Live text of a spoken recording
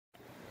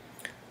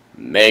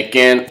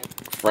Making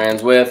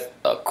friends with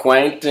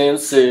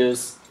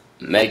acquaintances.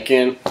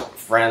 Making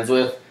friends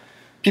with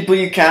people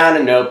you kind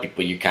of know,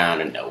 people you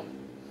kind of know.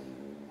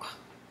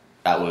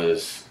 That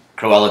was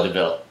Cruella de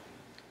Vil.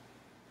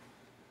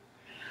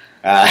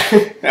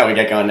 Now we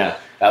get going now.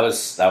 That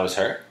was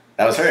her?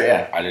 That was her,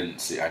 yeah. I didn't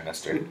see. I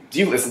missed her. Do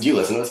you listen to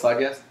this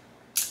podcast?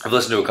 I've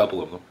listened to a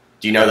couple of them.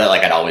 Do you know that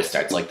like it always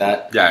starts like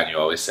that? Yeah, and you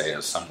always say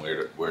as some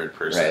weird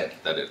person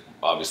Right. that it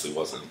obviously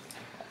wasn't.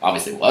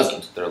 Obviously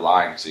wasn't. They're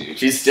lying to you.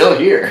 She's still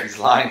here. He's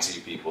lying to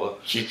you, people.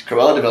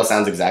 Cruella de Vil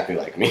sounds exactly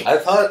like me. I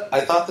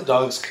thought the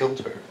dogs killed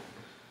her.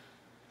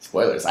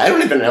 Spoilers. I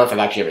don't even know if I've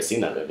actually ever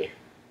seen that movie.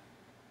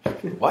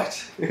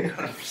 What?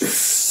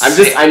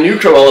 I knew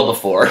Cruella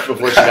before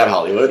she got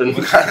Hollywood, and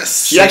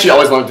she actually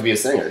always wanted to be a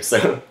singer.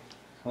 So,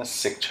 what a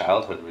sick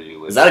childhood were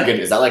you living?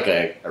 Is that like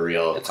a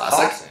real It's classic?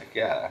 classic,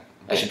 yeah.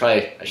 I should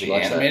watch the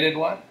animated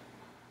one.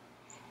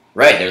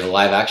 Right, there's a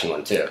live action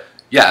one too.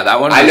 Yeah, that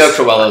one. I know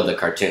Cruella the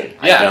cartoon.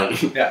 Yeah,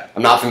 yeah.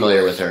 I'm not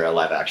familiar with her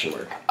live action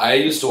work. I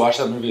used to watch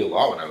that movie a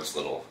lot when I was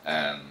little,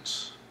 and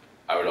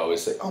I would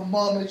always say, "Oh,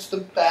 Mom, it's the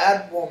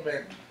bad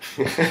woman."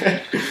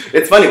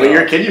 It's funny when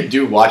you're a kid, you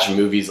do watch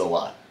movies a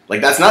lot.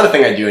 Like that's not a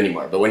thing I do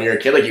anymore. But when you're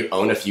a kid, like you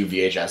own a few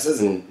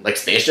VHSs, and like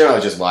Space Jam, I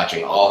was just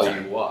watching all the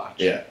time. You watch.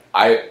 Yeah.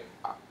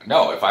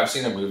 No, if I've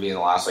seen a movie in the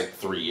last like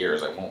 3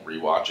 years, I won't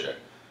rewatch it.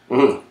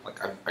 Mm-hmm. Like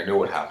I know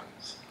what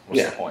happens.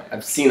 What's the point?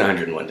 I've seen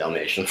 101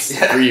 Dalmatians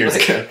 3 years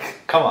ago.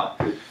 Come on,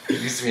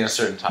 it needs to be in a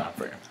certain time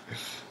frame.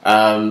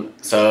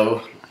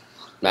 So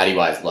Matty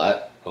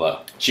Weisblatt.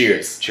 Hello.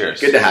 Cheers. Cheers.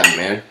 Good to have you,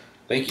 man.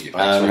 Thank you.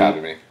 Thanks for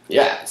having me.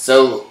 Yeah.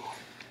 So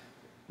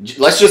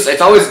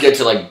it's always good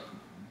to like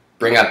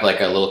bring up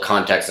like a little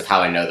context of how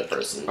I know the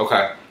person.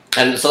 Okay.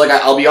 And so like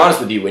I'll be honest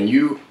with you, when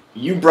you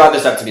brought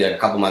this up to me like a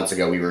couple months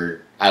ago, we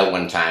were out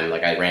one time,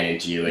 like I ran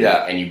into you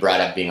and you brought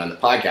up being on the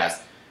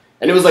podcast.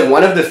 And it was like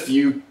one of the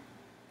few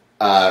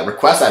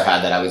requests I've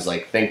had that I was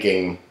like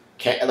thinking,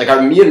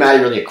 are me and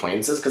Matty really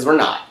acquaintances? Because we're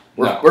not.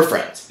 We're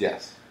friends.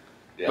 Yes.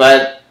 Yeah.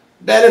 But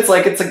then it's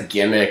like, it's a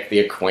gimmick, the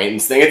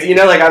acquaintance thing. It's,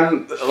 like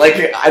I'm,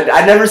 like,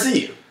 I never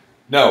see you.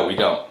 No, we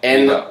don't.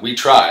 And we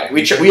try.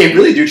 We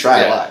really do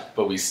try a lot.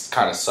 But we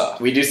kind of suck.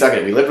 We do suck at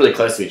it. We live really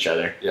close to each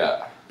other.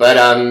 Yeah. But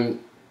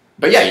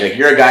yeah,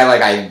 you're a guy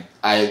like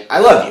I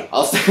love you.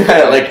 I'll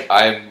say like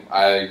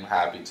I'm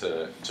happy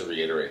to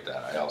reiterate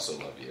that. I also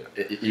love you.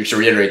 You should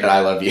reiterate that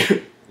I love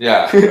you.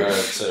 Yeah,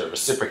 to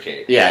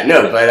reciprocate. Yeah,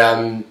 no, but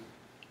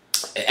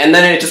and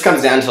then it just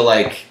comes down to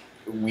like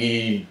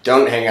we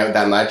don't hang out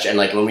that much, and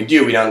like when we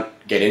do, we don't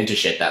get into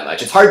shit that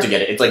much. It's hard to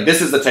get it. It's like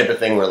this is the type of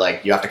thing where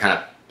like you have to kind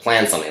of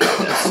plan something like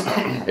this.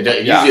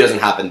 It usually doesn't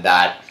happen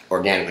that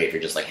organically if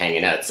you're just like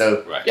hanging out.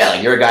 So yeah,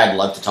 like you're a guy I'd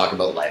love to talk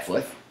about life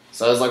with.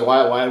 So I was like,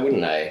 why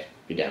wouldn't I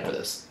be down for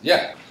this?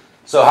 Yeah.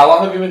 So how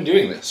long have you been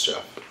doing this,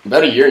 Joe?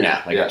 About a year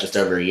now, just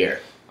over a year.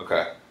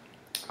 Okay.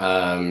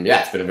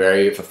 Yeah, it's been a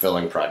very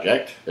fulfilling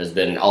project. There's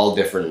been all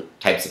different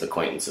types of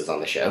acquaintances on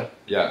the show.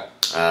 Yeah.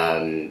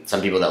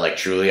 Some people that like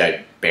truly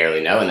I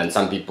barely know, and then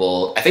some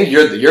people. I think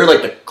you're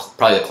like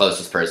probably the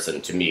closest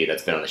person to me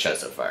that's been on the show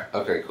so far.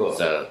 Okay, cool.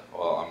 So,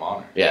 well, I'm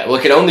honored. Yeah, well,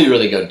 it can only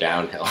really go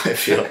downhill. I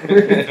feel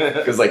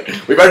because like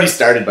we've already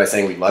started by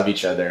saying we love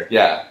each other.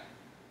 Yeah,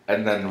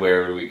 and then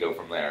where do we go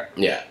from there?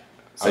 Yeah.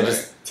 So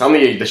just tell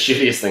me the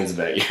shittiest things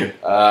about you.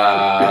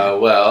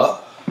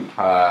 Well,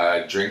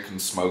 I drink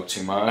and smoke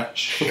too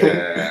much.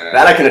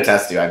 That I can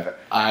attest to.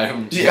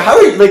 How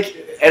are you, like,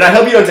 and I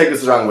hope you don't take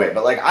this the wrong way,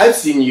 but like I've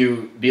seen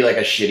you be like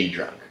a shitty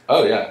drunk.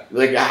 Oh yeah.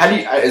 Like how do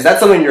you? Is that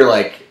something you're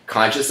like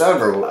conscious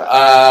of, or?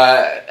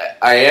 I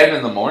am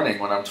in the morning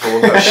when I'm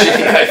told how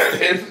shitty I've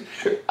been.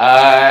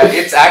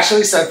 It's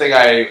actually something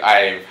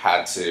I've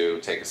had to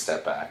take a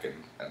step back and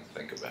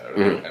think about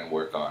and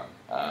work on.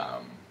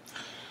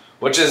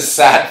 Which is a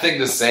sad thing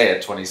to say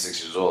at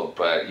 26 years old,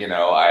 but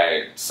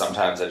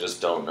sometimes I just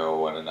don't know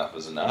when enough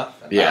is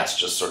enough, and that's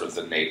just sort of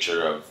the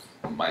nature of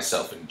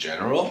myself in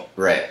general.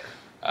 Right.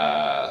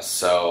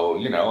 So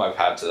I've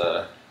had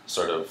to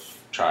sort of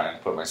try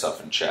and put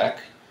myself in check.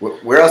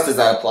 Where else does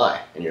that apply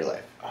in your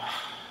life?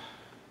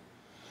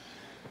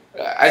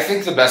 I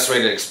think the best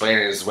way to explain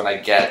it is when I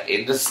get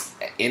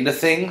into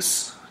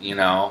things,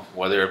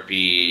 whether it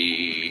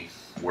be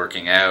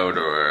working out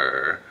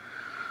or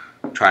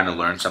trying to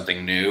learn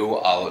something new,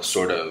 I'll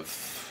sort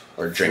of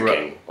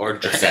drinking.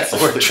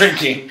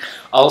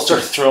 I'll sort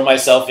of throw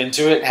myself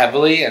into it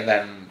heavily, and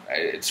then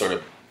it sort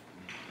of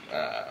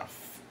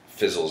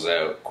fizzles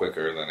out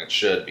quicker than it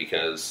should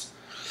because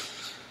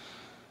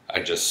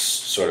I just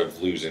sort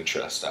of lose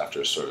interest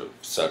after sort of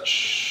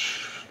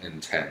such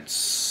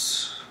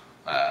intense.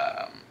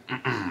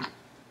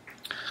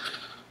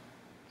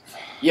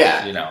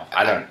 Yeah.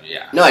 I don't.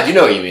 Yeah. No, I do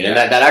know what you mean, and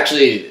that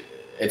actually,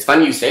 it's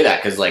funny you say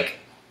that because like.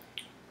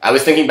 I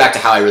was thinking back to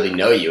how I really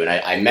know you, and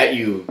I met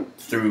you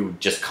through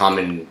just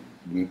common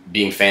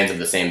being fans of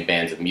the same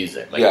bands of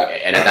music. Like,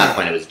 and at that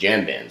point, it was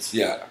jam bands.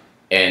 Yeah.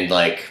 And,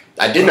 like,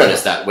 I did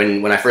notice that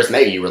when I first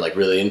met you, you were, like,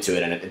 really into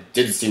it, and it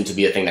did seem to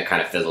be a thing that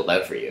kind of fizzled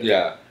out for you.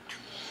 Yeah.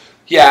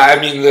 Yeah, I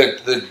mean,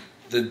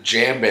 the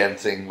jam band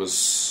thing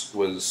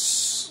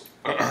was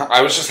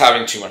I was just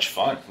having too much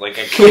fun. Like,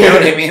 you know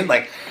what I mean?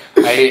 Like,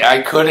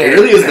 I couldn't. It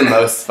really is the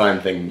most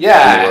fun thing in the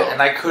world.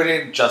 And I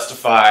couldn't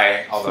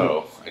justify,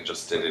 although I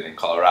just did it in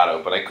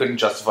Colorado, but I couldn't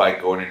justify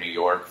going to New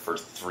York for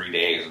 3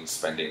 days and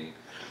spending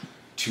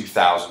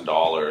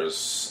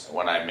 $2,000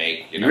 when I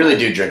make, You really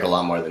do drink a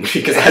lot more than me,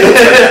 because I don't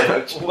drink that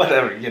much.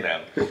 Whatever,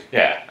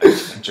 Yeah.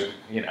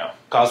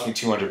 Cost me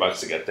 $200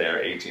 to get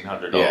there,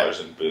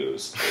 $1,800 in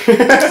booze.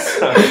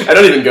 I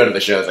don't even go to the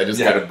shows, I just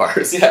go to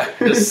bars. Yeah,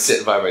 just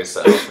sit by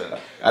myself. And,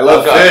 I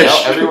love Phish.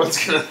 Now everyone's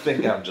going to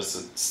think I'm just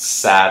a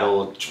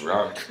saddle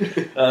drunk.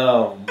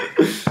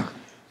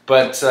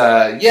 But,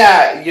 I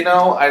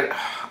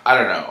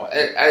don't know.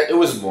 It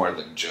was more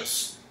than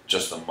just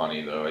the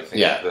money, though. I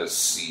think the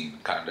scene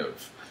kind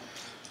of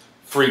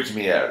freaked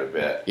me out a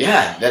bit.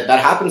 Yeah, that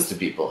happens to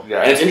people.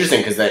 Yeah. And it's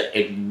interesting because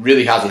it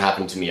really hasn't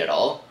happened to me at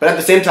all. But at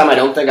the same time, I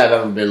don't think I've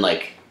ever been,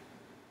 like,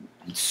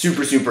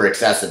 super, super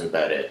excessive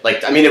about it.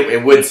 Like, I mean,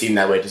 it would seem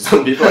that way to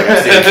some people. Like,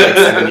 I've seen, like,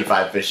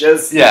 75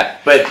 Fishes. Yeah.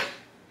 But,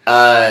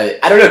 I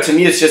don't know. To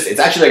me, it's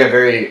actually, like, a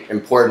very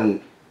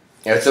important...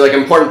 it's like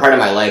an important part of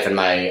my life and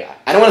I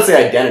don't want to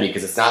say identity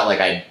because it's not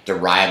like I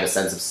derive a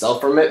sense of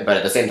self from it, but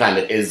at the same time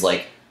it is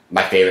like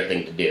my favorite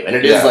thing to do. And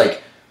it is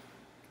like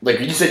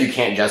you said you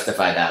can't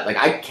justify that. Like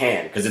I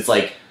can, because it's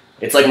like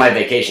my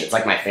vacation. It's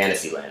like my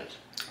fantasy land.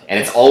 And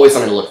it's always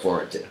something to look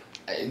forward to.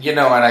 And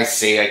I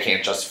say I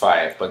can't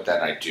justify it, but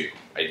then I do.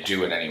 I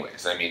do it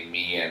anyways. I mean,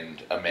 me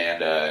and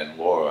Amanda and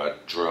Laura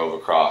drove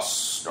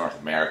across North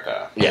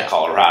America,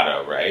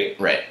 Colorado, right?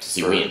 Right, to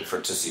see Ween.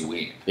 To see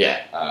Ween.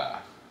 Yeah.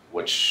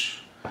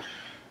 Which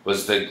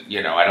was I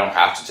don't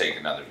have to take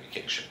another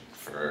vacation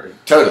for...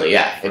 Totally,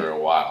 yeah. For a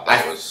while.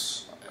 That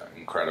was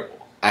incredible.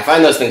 I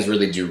find those things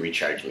really do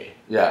recharge me.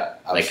 Yeah,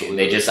 absolutely. Like,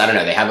 they just, I don't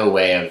know, they have a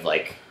way of,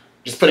 like,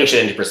 just putting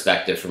shit into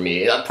perspective for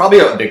me. Probably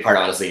a big part,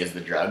 honestly, is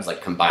the drugs,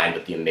 like, combined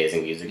with the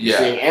amazing music you're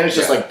seeing. And it's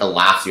just, like, the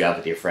laughs you have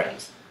with your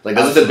friends. Like,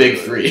 those are the big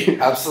three.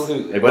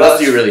 Absolutely. Like, what else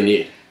do you really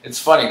need? It's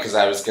funny, because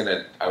I was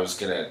gonna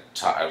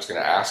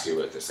ask you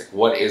about this. Like,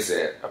 what is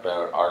it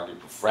about our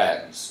group of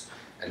friends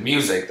and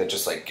music that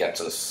just, like,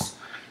 gets us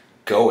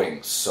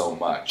going so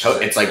much?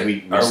 It's like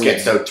we just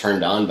get so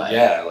turned on by it.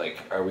 Yeah,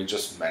 like, are we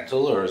just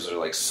mental, or is there,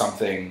 like,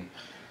 something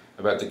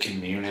about the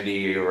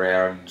community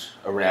around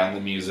the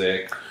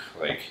music?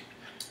 Like...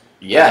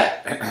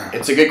 Yeah,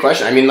 it's a good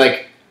question. I mean,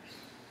 like,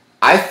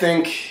 I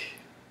think...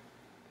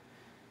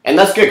 And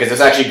that's good, because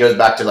this actually goes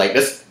back to, like,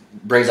 this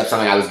brings up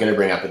something I was going to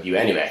bring up with you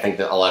anyway. I think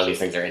that a lot of these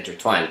things are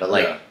intertwined. But,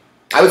 like,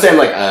 I would say I'm,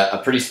 like,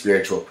 a pretty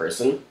spiritual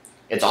person.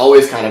 It's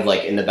always kind of,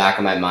 like, in the back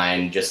of my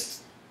mind,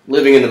 just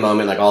living in the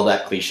moment, like, all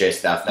that cliche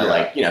stuff that,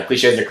 like,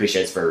 cliches are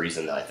cliches for a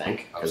reason, though, I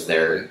think. Because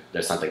there's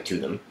something to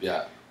them.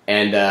 Yeah.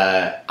 And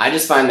I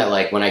just find that,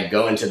 like, when I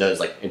go into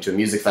those, like, into a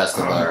music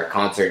festival or a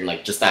concert and,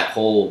 like, just that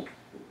whole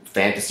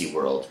fantasy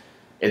world,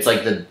 it's,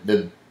 like, the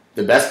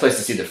best place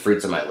to see the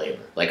fruits of my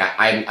labor. Like,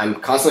 I'm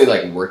constantly,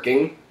 like,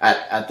 working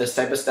at this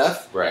type of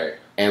stuff. Right.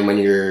 And when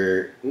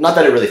you're... Not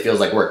that it really feels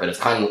like work, but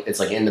it's,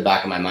 like, in the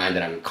back of my mind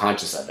that I'm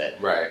conscious of it.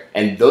 Right.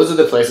 And those are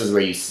the places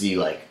where you see,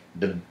 like,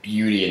 the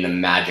beauty and the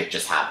magic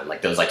just happen.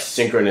 Like, those, like,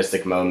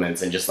 synchronistic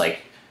moments and just,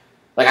 like...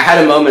 Like, I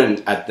had a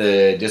moment at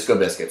the Disco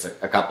Biscuits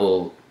a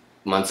couple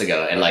months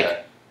ago, and,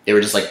 like, they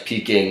were just, like,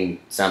 peaking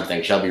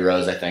something. Shelby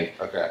Rose, I think.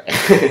 Okay.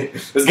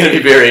 It was going to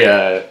be very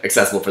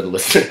accessible for the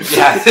listener.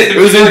 Yeah. It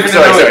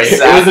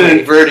was an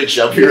inverted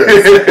Shelby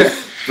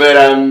Rose. But,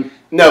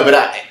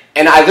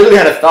 I literally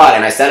had a thought,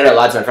 and I said it out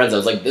loud to my friends. I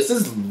was like, this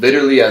is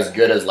literally as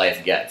good as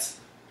life gets.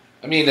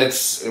 I mean,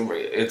 it's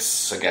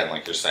again,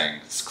 like you're saying,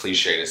 it's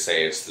cliche to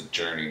say it's the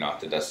journey, not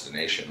the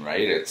destination,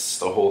 right? It's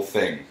the whole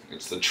thing.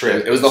 It's the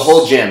trip. It was the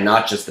whole gym,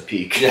 not just the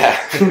peak. Yeah.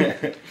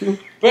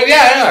 But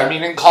yeah, I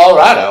mean, in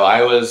Colorado,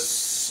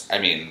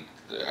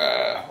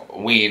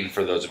 Ween,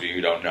 for those of you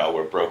who don't know,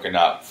 were broken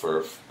up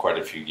for quite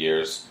a few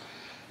years.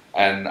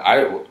 And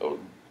I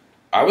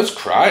was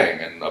crying,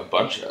 and a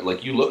bunch of,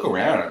 like, you look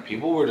around and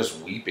people were just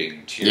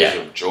weeping tears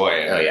of joy.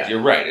 And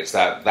you're right. It's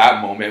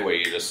that moment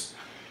where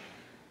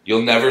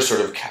you'll never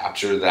sort of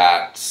capture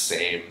that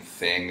same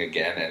thing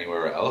again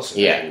anywhere else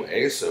in any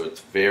way. So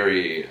it's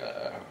very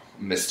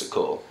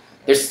mystical.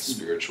 There's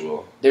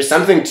spiritual. There's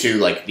something to,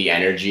 like, the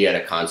energy at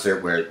a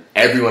concert where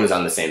everyone is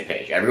on the same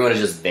page. Everyone is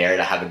just there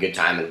to have a good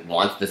time and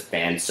wants this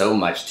band so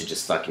much to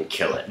just fucking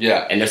kill it.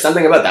 Yeah. And there's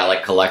something about that,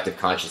 like, collective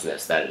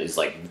consciousness that is,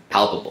 like,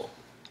 palpable.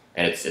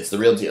 And it's the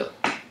real deal.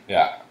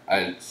 Yeah.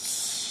 I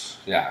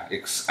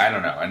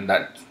don't know. And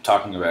that,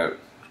 talking about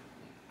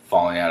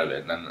falling out of it,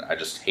 and then I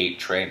just hate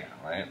Trey now,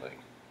 right? Like...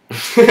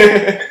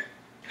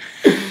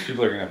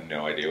 People are going to have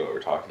no idea what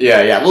we're talking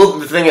about. Yeah. Well,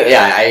 the thing is,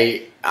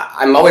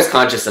 I'm always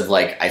conscious of,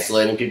 like,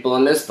 isolating people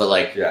in this, but,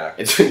 like,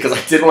 it's because I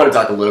did want to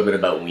talk a little bit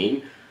about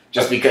Ween,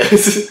 just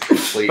because.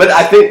 But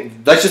I think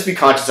let's just be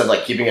conscious of,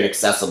 like, keeping it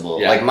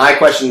accessible. Yeah. Like, my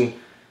question,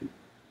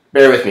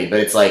 bear with me, but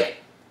it's like,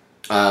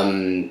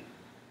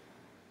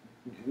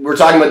 we're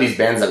talking about these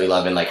bands that we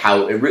love and, like,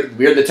 how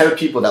we're the type of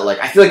people that, like,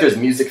 I feel like there's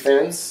music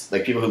fans,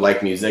 like, people who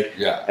like music.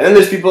 Yeah. And then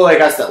there's people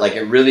like us that, like,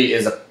 it really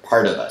is a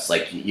part of us.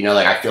 Like, you know,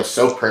 like, I feel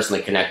so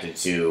personally connected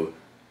to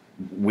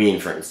Ween,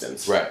 for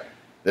instance. Right.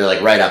 They're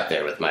like right up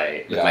there with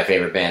my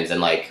favorite bands,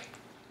 and like,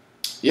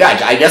 yeah,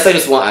 I guess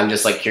I'm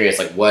just like curious,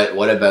 like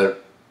what about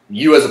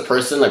you as a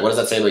person? Like, what does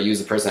that say about you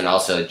as a person, and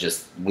also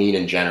just Ween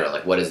in general?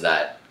 Like, what is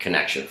that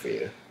connection for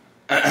you?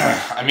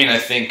 I mean, I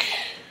think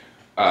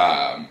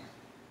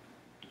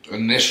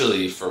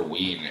initially for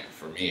Ween,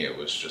 for me, it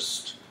was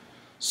just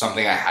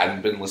something I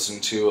hadn't been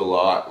listening to a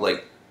lot,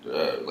 like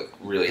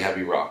really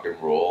heavy rock and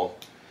roll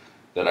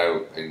that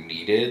I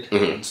needed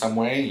in some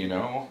way. You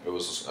know, I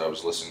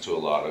was listening to a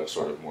lot of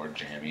sort of more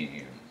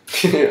jammy.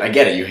 I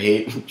get it. You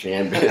hate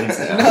jam bands.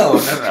 No.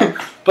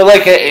 But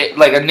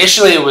like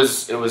initially, it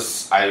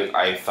was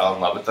I fell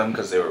in love with them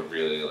because they were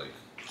really like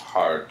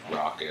hard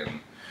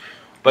rocking.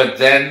 But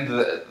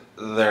then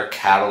their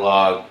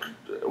catalog,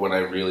 when I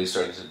really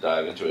started to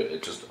dive into it,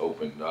 it just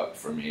opened up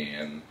for me,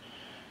 and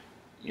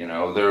you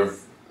know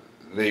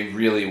they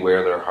really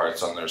wear their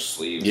hearts on their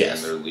sleeves and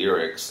their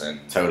lyrics,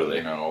 and totally,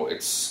 you know,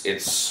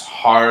 it's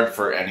hard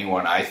for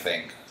anyone, I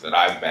think, that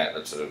I've met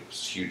that's a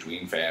huge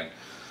Ween fan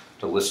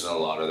to listen to a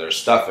lot of their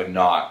stuff and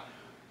not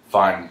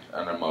find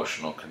an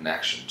emotional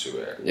connection to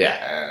it.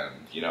 Yeah. And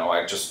you know,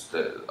 I just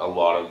a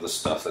lot of the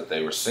stuff that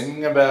they were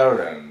singing about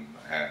and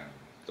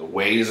the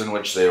ways in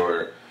which they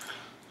were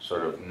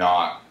sort of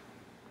not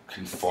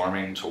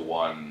conforming to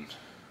one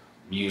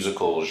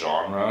musical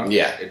genre.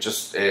 Yeah. It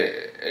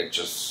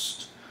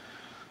just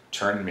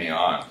turned me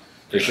on.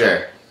 For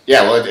sure.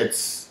 Yeah, well,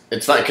 it's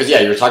fun because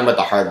you were talking about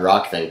the hard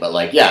rock thing, but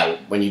like,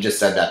 when you just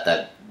said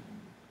that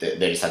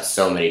they just have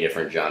so many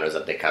different genres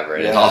that they cover,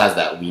 and it all has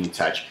that Ween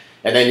touch.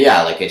 And then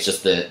like it's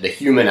just the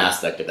human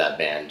aspect of that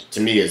band to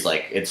me is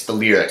like it's the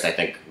lyrics, I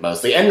think,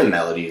 mostly, and the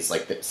melodies,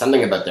 like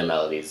something about their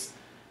melodies.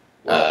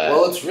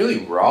 Well, it's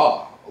really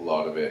raw. A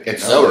lot of it.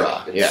 It's so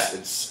raw.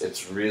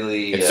 It's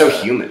really. It's so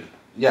human.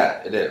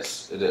 Yeah, it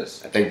is. It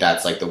is. I think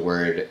that's like the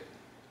word.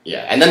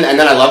 Yeah, and then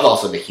I love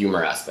also the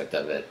humor aspect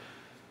of it.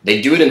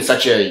 They do it in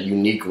such a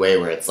unique way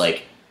where it's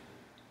like,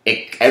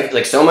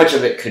 like so much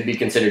of it could be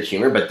considered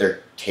humor, but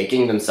they're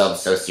taking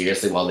themselves so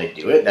seriously while they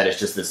do it that it's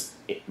just this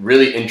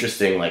really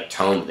interesting like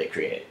tone that they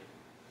create.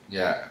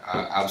 Yeah,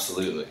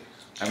 absolutely.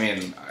 I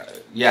mean,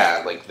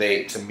 like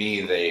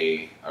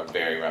they are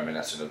very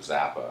reminiscent of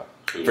Zappa.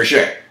 For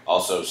sure.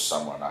 Also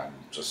someone I'm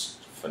just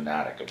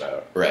fanatic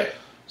about. Right.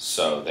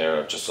 So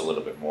they're just a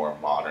little bit more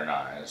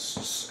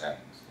modernized, and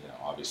you know,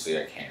 obviously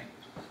I can't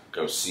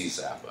go see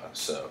Zappa,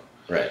 so.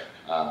 Right.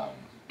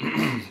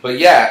 But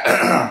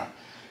yeah,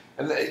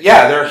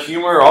 their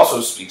humor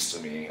also speaks to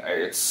me.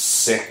 It's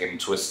sick and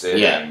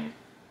twisted, and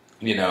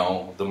you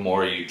know, the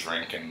more you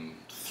drink and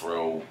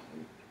throw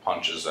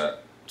punches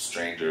at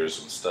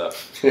strangers and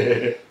stuff,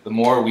 the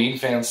more Ween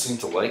fans seem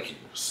to like you.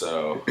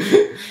 So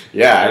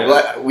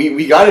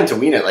we got into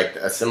Ween at like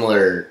a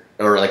similar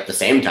or like the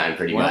same time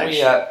pretty much.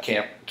 We at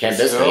Camp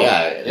Disco,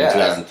 in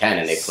 2010,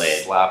 and they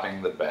played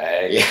Slapping the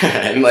Bag. Yeah,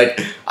 and like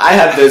I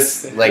had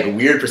this like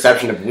weird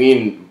perception of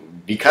Ween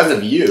because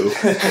of you.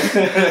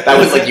 That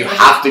was like you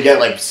have to get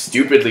like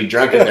stupidly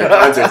drunk at their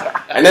concerts.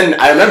 And then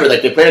I remember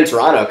like they played in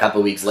Toronto a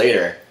couple weeks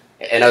later,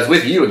 and I was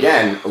with you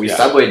again. We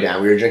subwayed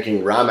down. We were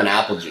drinking rum and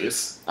apple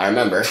juice. I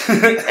remember,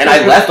 and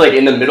I left like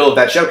in the middle of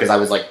that show because I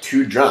was like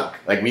too drunk.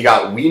 Like we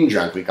got Ween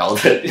drunk, we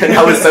called it, and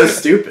that was so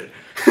stupid.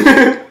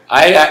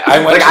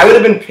 I would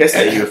have been pissed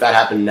at you if that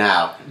happened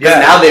now.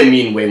 Because now they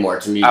mean way more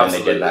to me than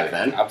they did back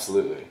then.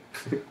 Absolutely.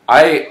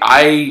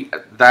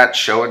 That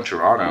show in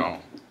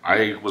Toronto,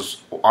 I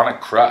was on a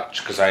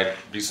crutch because I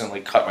recently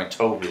cut my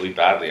toe really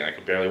badly and I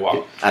could barely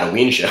walk. At a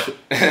Ween show.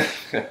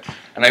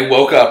 And I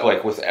woke up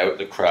like without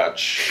the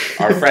crutch.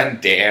 Our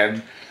friend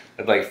Dan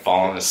had like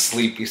fallen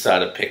asleep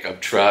beside a pickup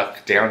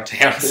truck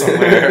downtown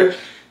somewhere.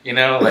 You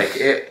know, like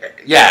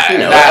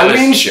that was a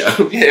Ween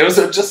show. Yeah, it was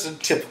just a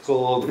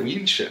typical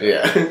Ween show.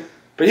 Yeah,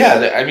 but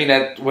yeah, I mean,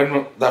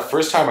 when the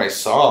first time I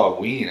saw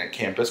Ween at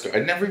Camp Disco,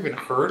 I'd never even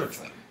heard of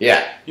them.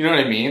 Yeah, you know what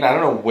I mean? I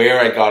don't know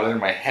where I got it in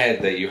my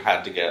head that you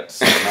had to get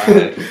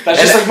something. That's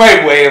just like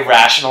my way of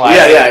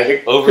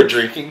rationalizing over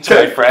drinking to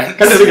my friends.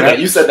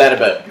 You said that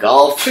about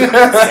golf,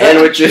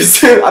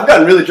 sandwiches. I've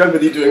gotten really drunk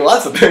with you doing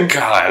lots of things.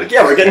 God, like,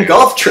 we're getting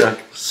golf drunk.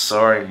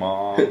 Sorry,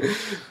 Mom.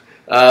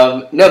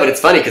 No, but it's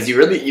funny because you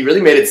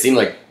really made it seem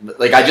like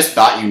I just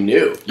thought you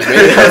knew.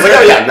 I was like,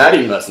 oh yeah,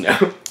 Matty must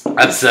know.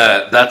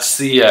 That's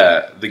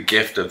the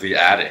gift of the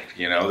addict.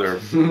 You know,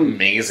 they're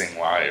amazing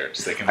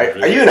liars. They can.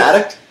 Are you an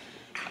addict?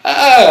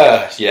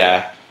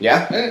 Yeah.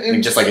 Yeah.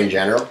 Just like in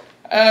general.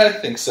 I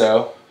think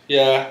so.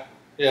 Yeah.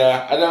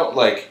 I don't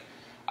like.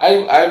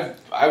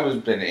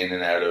 I've been in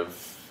and out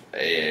of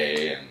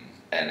AA and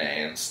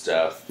NA and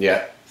stuff.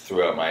 Yeah.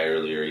 Throughout my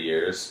earlier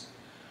years.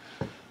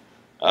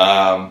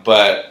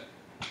 But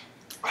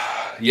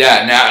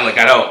yeah, now like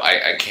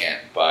I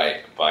can't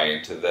buy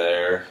into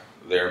their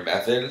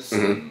methods,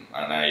 and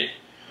I'm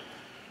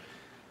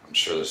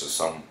sure this is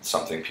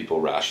something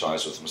people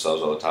rationalize with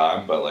themselves all the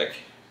time. But like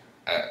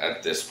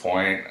at this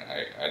point,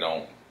 I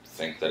don't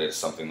think that it's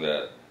something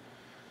that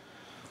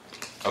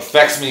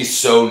affects me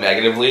so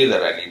negatively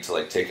that I need to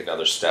like take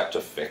another step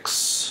to fix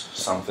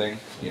something.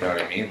 You know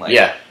what I mean? Like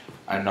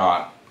I'm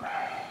not.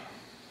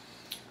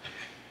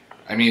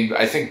 I mean,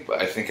 I think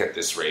at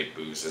this rate,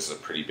 booze is a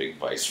pretty big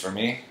vice for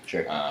me.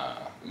 Sure.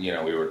 You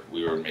know,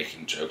 we were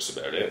making jokes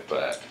about it,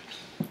 but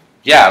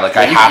yeah, like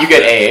you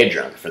get AA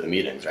drunk for the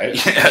meetings, right?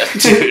 Yeah,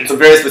 dude, it's a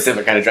very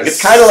specific kind of drunk.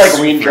 It's kind of like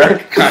Ween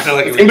drunk. Kind of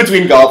like it's in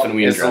between golf and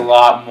Ween it's drunk. It's a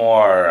lot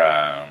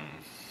more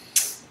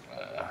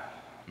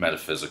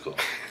metaphysical.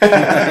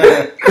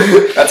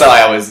 That's how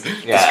I always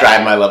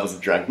describe my levels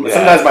of drunk. Yeah.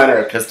 Sometimes mine are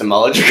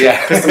epistemological.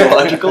 Yeah.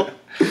 Epistemological.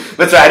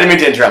 But sorry, I didn't mean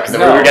to interrupt because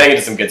we were getting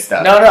into some good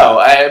stuff. No,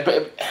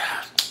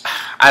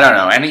 I don't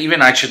know, and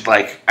even I should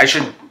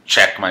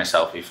check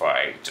myself before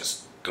I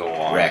just go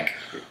on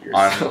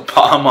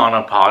I'm on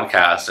a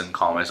podcast and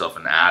call myself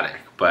an addict.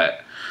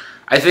 But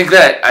I think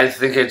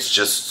it's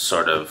just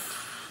sort of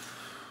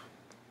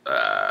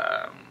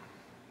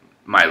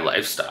my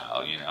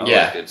lifestyle, you know.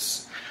 Yeah. Like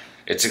it's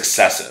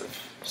excessive.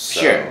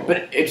 So sure,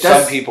 but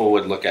some people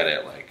would look at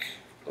it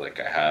like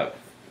I have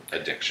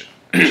addiction.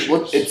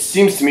 Well, it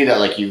seems to me that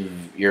like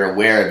you're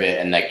aware of it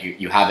and like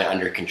you have it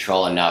under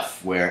control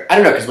enough where I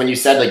don't know, because when you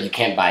said like you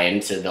can't buy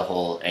into the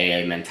whole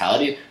AA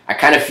mentality, I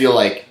kind of feel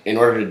like in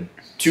order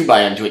to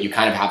buy into it, you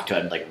kind of have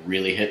to like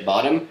really hit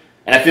bottom,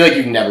 and I feel like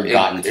you've never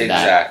gotten to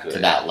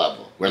that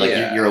level where like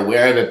you're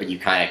aware of it, but you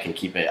kind of can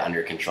keep it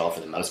under control for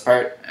the most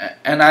part.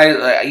 And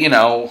I, you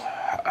know,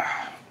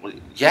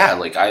 yeah,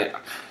 like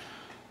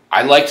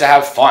I like to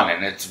have fun,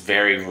 and it's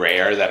very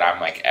rare that I'm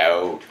like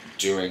out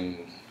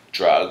doing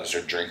drugs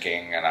or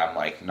drinking and I'm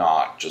like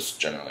not just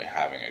generally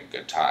having a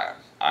good time.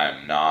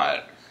 I'm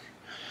not.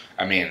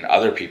 I mean,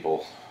 other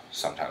people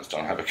sometimes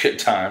don't have a good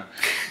time,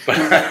 but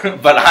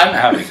I'm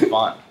having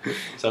fun.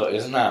 So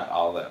isn't that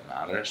all that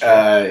matters?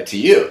 To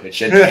you, it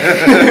should be.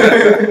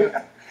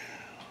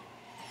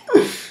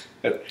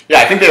 Yeah,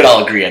 I think they would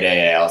all agree at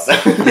AA also.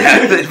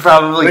 Yeah, they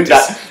probably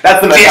that's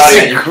the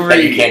mentality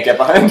that you can't get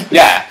behind.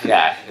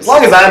 Yeah. As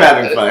long as I'm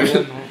having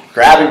fun,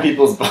 grabbing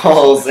people's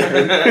balls.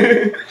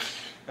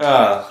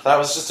 That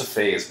was just a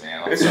phase,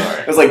 man. I'm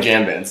sorry. It was like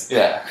jam bands.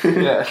 Yeah,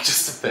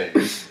 just a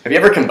phase. Have you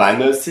ever combined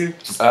those two?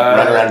 Just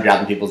run around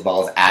grabbing people's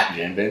balls at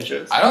jam band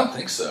shows? I don't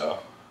think so.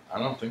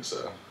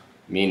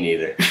 Me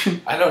neither.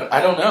 I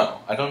don't know.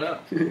 I don't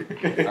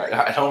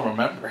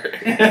remember.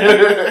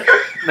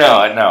 No,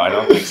 I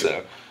don't think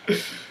so.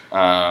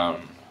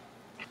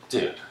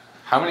 Dude,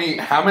 how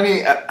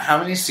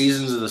many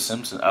seasons of The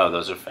Simpsons? Oh,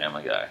 those are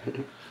Family Guy.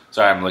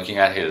 Sorry, I'm looking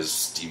at his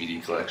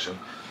DVD collection.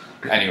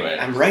 Anyway,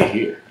 I'm right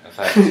here.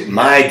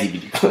 My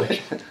DVD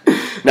collection.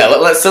 No,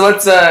 let's.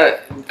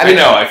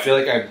 I feel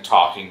like I'm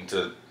talking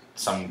to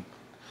some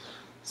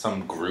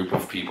group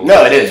of people.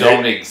 No, it is.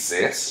 Don't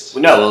exist.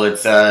 No, well,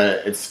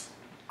 it's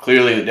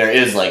clearly there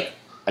is like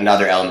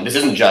another element. This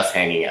isn't just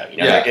hanging out. You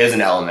know, there is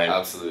an element.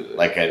 Absolutely.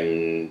 Like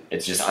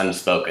it's just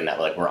unspoken that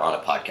like we're on a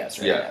podcast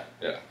right now.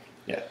 Yeah.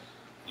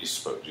 You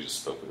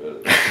just spoke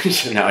about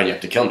it. Now you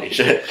have to kill me.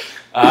 Shit.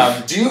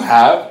 Do you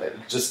have,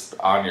 just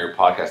on your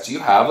podcast, do you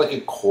have like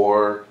a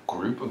core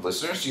group of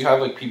listeners? Do you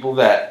have like people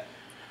that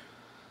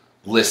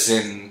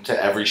listen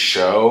to every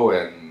show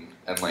and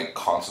like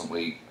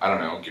constantly, I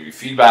don't know, give you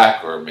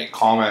feedback or make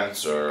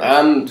comments or?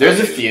 There's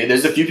a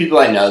few people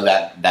I know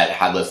that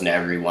have listened to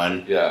every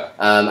one. Yeah.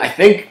 I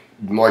think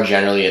more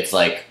generally it's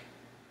like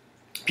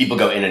people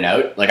go in and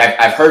out. Like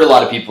I've heard a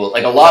lot of people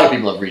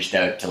have reached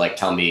out to like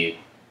tell me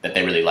that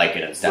they really like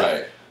it and stuff.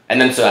 Right. And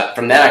then so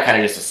from then I kind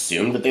of just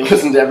assumed that they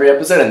listened to every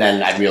episode, and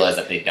then I realized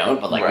that they don't.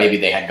 But like maybe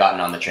they had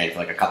gotten on the train for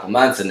like a couple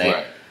months, and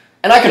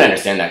and I can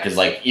understand that because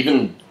like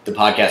even the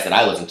podcasts that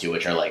I listen to,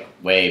 which are like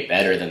way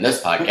better than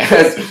this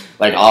podcast,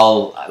 like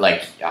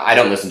I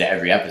don't listen to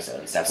every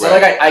episode and stuff. So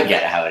like I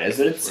get how it is.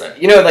 But it's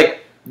you know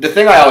like the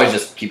thing I always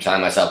just keep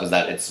telling myself is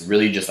that it's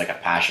really just like a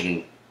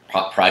passion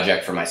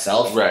project for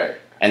myself. Right.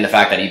 And the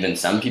fact that even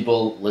some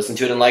people listen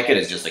to it and like it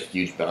is just like a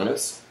huge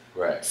bonus.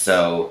 Right.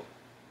 So.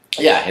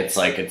 Yeah, it's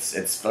like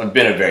it's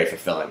been a very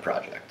fulfilling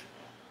project.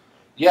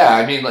 Yeah,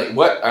 I mean, like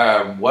what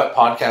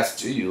podcasts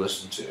do you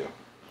listen to?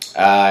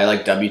 I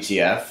like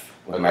WTF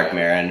with Mark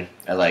Maron.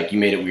 I like You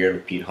Made It Weird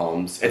with Pete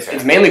Holmes.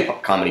 It's mainly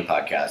comedy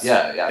podcasts.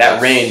 Yeah.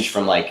 That range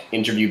from like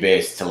interview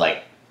based to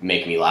like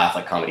make me laugh,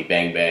 like Comedy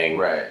Bang Bang,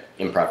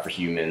 Improv for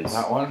Humans.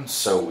 That one's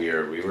so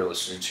weird. We were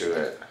listening to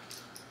it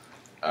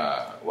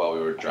while we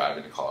were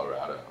driving to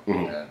Colorado,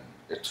 and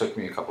it took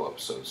me a couple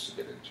episodes to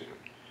get into.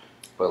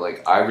 But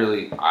like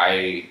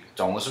I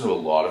don't listen to a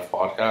lot of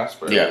podcasts,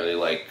 but I really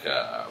like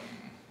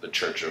the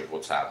Church of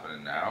What's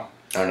Happening Now.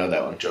 I don't know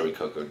that one. Joey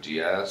Coco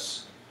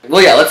Diaz.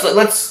 Well, yeah.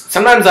 Let's.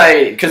 Sometimes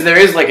because there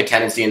is like a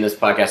tendency in this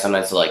podcast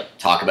sometimes to like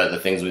talk about the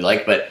things we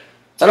like, but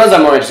sometimes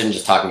I'm more interested in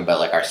just talking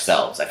about like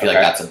ourselves. I feel like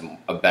that's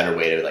a better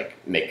way to like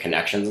make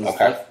connections and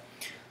stuff.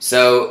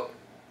 So,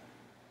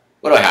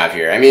 what do I have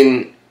here? I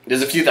mean,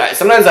 there's a few.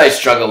 Sometimes I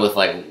struggle with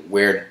like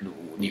where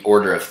the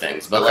order of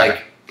things, but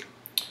like.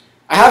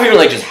 I have here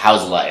like just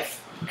how's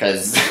life,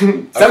 because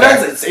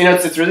sometimes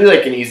it's really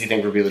like an easy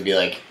thing for people to be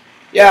like,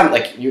 yeah, I'm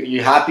like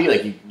you happy,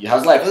 like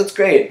how's life? That's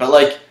great, but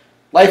like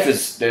life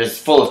there's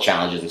full of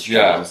challenges and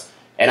struggles,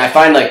 and I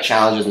find like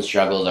challenges and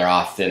struggles are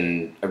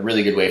often a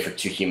really good way for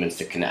two humans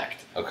to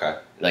connect. Okay.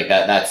 Like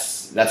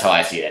that's how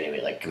I see it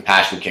anyway. Like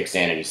compassion kicks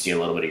in and you see a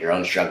little bit of your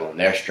own struggle and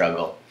their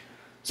struggle.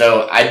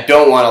 So I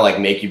don't want to like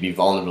make you be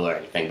vulnerable or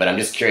anything, but I'm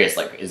just curious,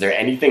 like, is there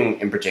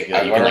anything in particular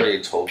I've you can already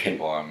like told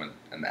people I'm an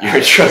you're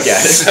a drug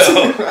addict.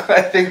 So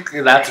I think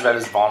that's about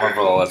as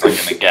vulnerable as I'm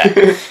going to get.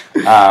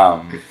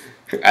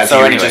 As so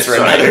you anyway, just for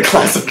another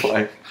glass of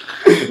wine.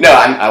 No,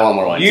 I want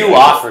more wine. You too.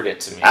 offered it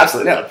to me.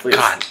 Absolutely, no, please.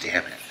 God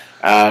damn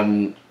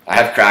it. I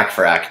have crack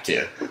for Act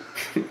 2.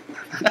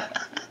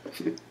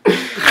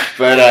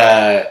 But,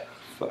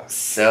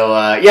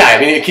 yeah, I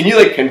mean, can you,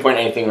 like, pinpoint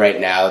anything right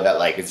now that,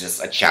 like, is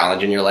just a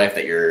challenge in your life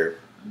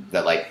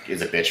that, like,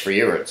 is a bitch for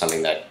you, or it's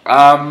something that...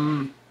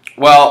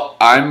 Well,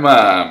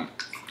 I'm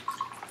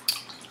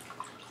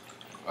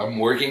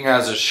working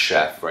as a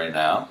chef right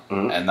now,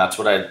 and that's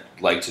what I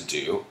like to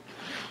do.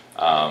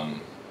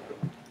 And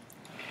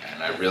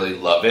I really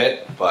love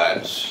it,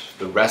 but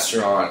the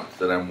restaurant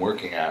that I'm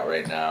working at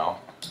right now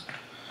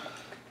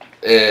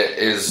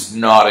is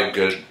not a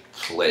good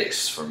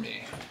place for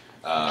me.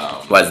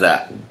 Why's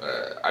that?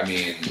 I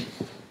mean,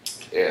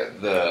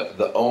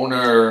 the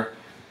owner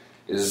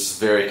is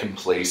very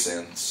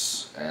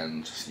complacent,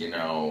 and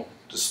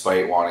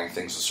despite wanting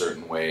things a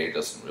certain way,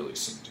 doesn't really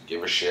seem to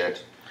give a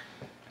shit.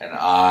 And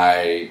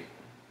I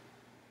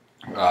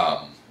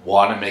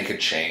want to make a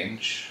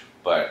change,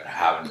 but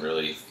haven't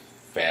really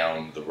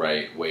found the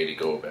right way to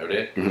go about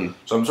it. Mm-hmm.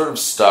 So I'm sort of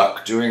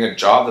stuck doing a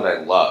job that I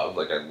love.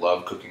 Like, I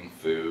love cooking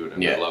food,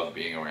 and I love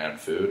being around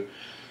food.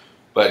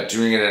 But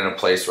doing it in a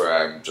place where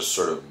I'm just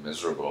sort of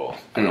miserable.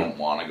 I don't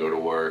want to go to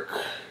work.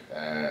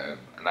 And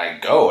I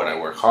go and I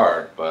work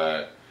hard.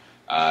 But,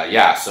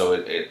 so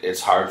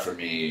it's hard for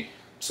me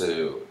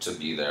to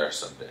be there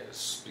some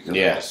days.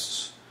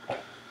 Because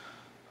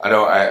I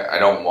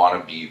don't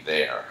want to be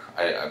there.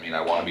 I mean,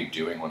 I want to be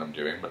doing what I'm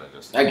doing, but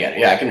I get it.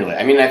 Yeah, I can relate.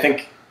 I mean, I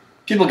think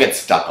people get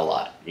stuck a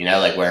lot,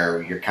 like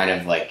where you're kind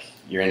of like,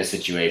 you're in a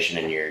situation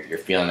and you're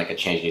feeling like a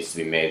change needs to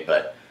be made,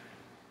 but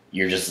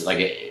you're just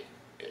like,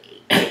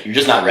 you're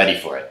just not ready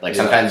for it. Like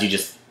sometimes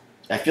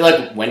I feel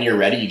like when you're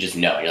ready, you just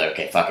know. You're like,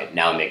 okay, fuck it,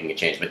 now I'm making a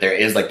change. But there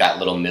is like that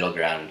little middle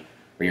ground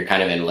where you're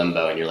kind of in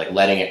limbo and you're like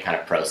letting it kind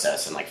of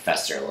process and like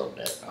fester a little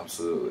bit.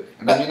 Absolutely.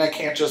 And I mean, I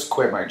can't just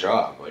quit my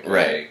job. Like,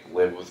 I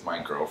live with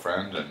my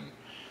girlfriend and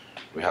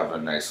we have a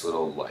nice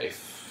little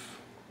life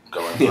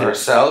going for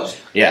ourselves.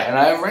 Yeah. And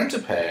I have rent to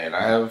pay, and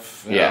I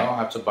have, I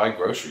have to buy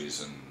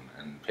groceries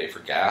and pay for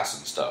gas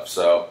and stuff.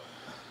 So,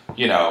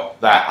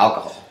 that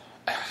alcohol.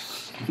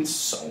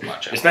 So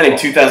much. You're spending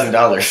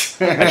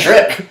 $2,000 a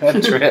trip.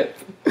 A trip.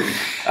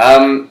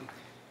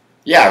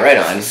 Yeah, right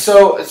on.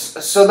 So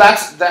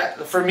that's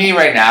that for me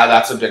right now.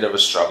 That's a bit of a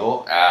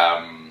struggle.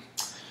 And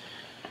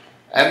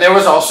there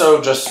was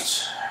also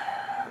just,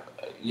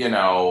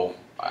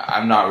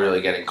 I'm not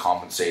really getting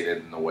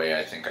compensated in the way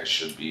I think I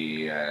should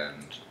be,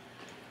 and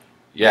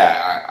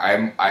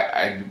I'm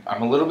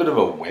a little bit of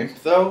a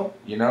wimp though.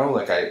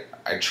 Like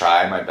I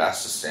try my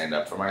best to stand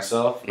up for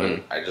myself,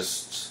 but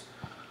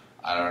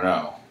I don't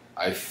know.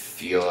 I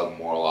feel a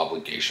moral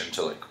obligation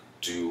to like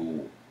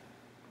do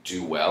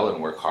well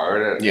and work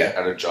hard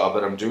at a job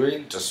that I'm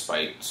doing,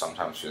 despite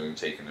sometimes feeling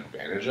taken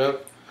advantage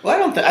of.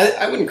 Well,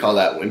 I wouldn't call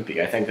that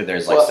wimpy. I think that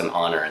there's like some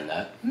honor in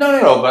that.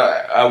 No,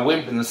 but a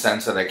wimp in the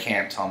sense that I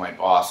can't tell my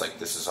boss like,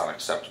 this is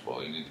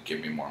unacceptable. You need to give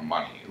me more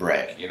money.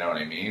 Right. Like, you know what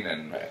I mean?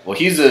 And well,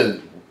 he's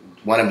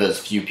one of those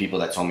few people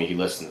that told me he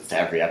listens to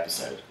every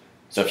episode.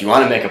 So if you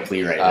want to make a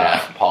plea right now,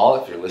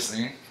 Paul, if you're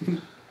listening,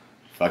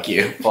 fuck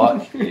you.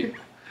 Fuck you.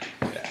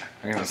 Yeah,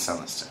 I'm gonna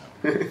send this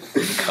to him.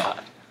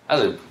 God,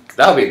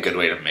 that would be a good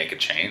way to make a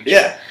change.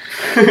 Yeah.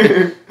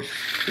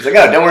 He's like,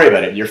 oh, don't worry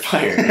about it. You're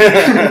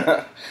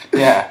fired.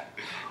 Yeah.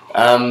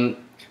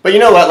 But you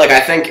know what? Like,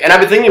 I think, and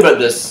I've been thinking about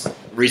this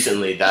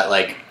recently, that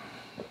like,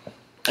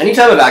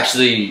 anytime I've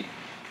actually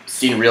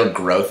seen real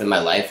growth in my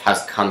life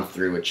has come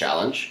through a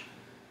challenge.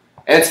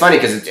 And it's funny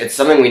because it's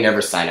something we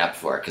never sign up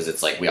for, because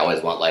it's like we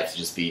always want life to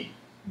just be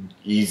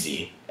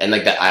easy. And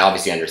like that, I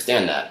obviously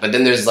understand that. But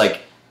then there's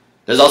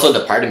also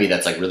the part of me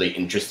that's like really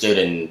interested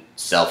in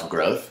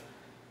self-growth.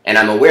 And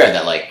I'm aware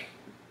that like,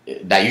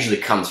 that usually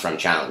comes from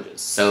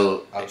challenges.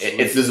 So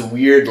it's this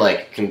weird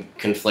like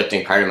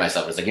conflicting part of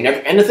myself. It's like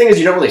and the thing is,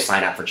 you don't really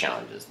sign up for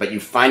challenges, but you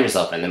find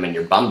yourself in them and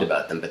you're bummed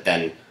about them. But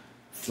then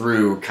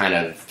through kind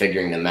of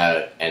figuring them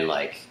out and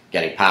like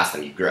getting past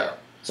them, you grow.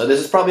 So this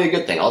is probably a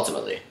good thing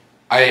ultimately.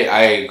 I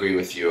agree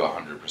with you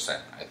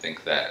 100%. I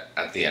think that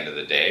at the end of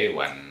the day,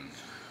 when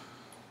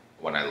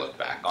I look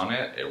back on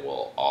it, it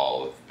will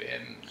all have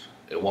been.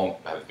 It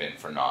won't have been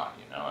for naught.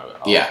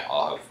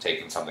 I'll have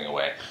taken something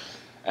away.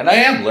 And I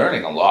am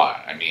learning a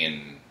lot. I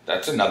mean,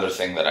 that's another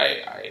thing that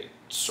I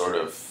sort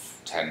of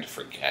tend to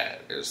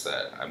forget, is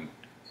that I'm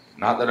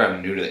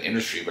new to the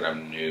industry, but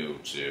I'm new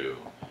to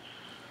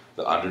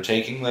the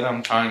undertaking that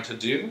I'm trying to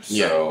do.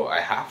 So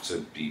I have to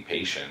be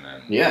patient,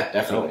 and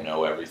definitely. I don't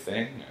know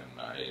everything,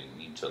 and I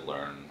need to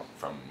learn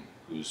from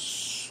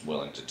who's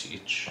willing to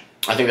teach.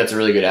 I think that's a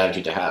really good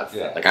attitude to have.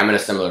 Yeah. Like, I'm in a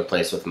similar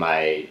place with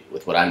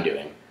what I'm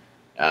doing.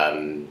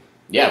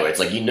 Where it's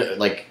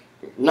like,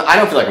 No, I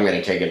don't feel like I'm going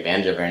to take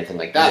advantage of or anything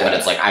like that, but Yeah.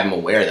 it's like I'm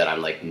aware that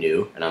I'm like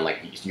new, and I'm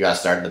like, you got to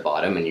start at the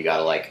bottom, and you got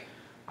to like,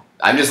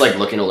 I'm just like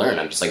looking to learn.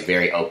 I'm just like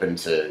very open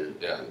to,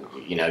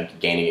 you know,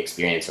 gaining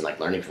experience and like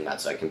learning from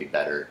that, so I can be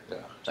better. Yeah.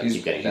 So I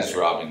keep getting better. He's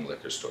robbing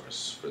liquor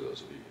stores, for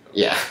those of you who don't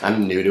know. Yeah,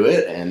 I'm new to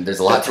it, and there's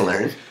a lot to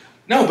learn.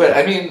 No, but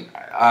I mean,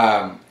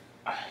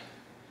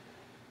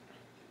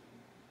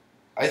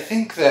 I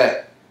think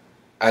that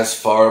as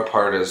far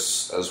apart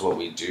as what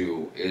we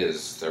do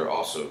is, they're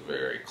also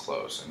very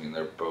close. I mean,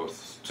 they're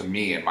both, to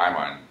me, in my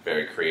mind,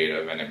 very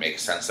creative, and it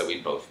makes sense that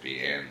we'd both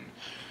be in,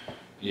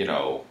 you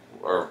know,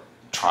 or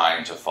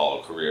trying to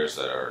follow careers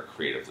that are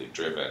creatively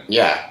driven.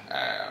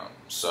 Yeah.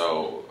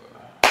 So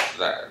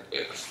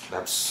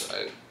that's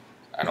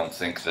I don't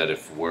think that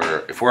if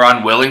we're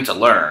unwilling to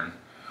learn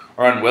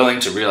or unwilling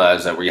to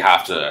realize that we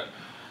have to,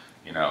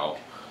 you know,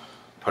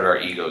 put our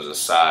egos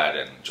aside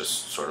and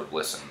just sort of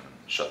listen and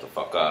shut the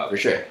fuck up. For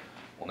sure.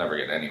 We'll never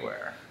get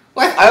anywhere.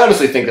 Well, I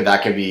honestly think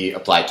that can be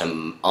applied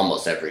to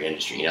almost every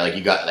industry. You know, like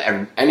you got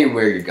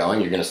anywhere you're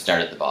going, you're going to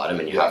start at the bottom,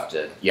 and you have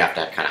to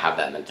kind of have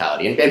that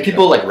mentality, and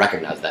people like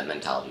recognize that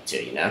mentality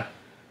too. You know,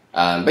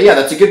 but yeah,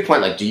 that's a good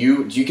point. Like, do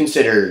you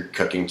consider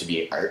cooking to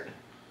be art?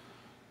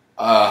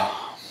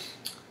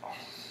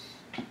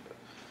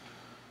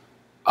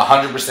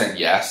 100%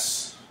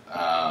 yes,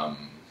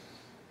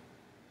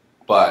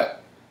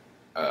 but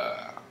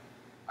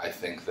I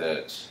think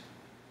that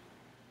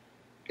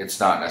it's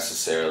not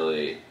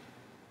necessarily.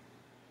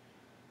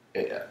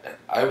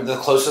 The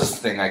closest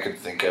thing I could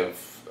think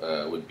of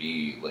would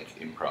be like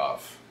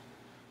improv.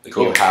 Like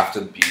Cool. You have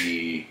to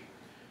be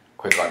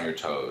quick on your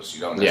toes.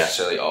 You don't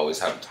necessarily always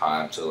have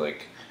time to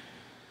like.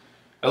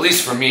 At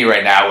least for me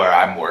right now, where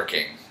I'm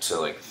working, to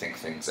like think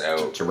things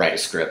out. To write a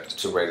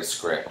script. Yeah.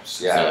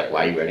 So like,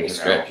 why are you writing a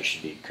script? You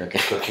should be cooking.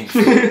 Cooking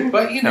food.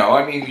 But you know,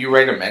 I mean, you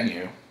write a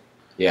menu.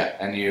 Yeah.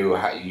 And you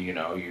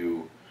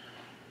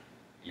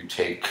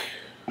take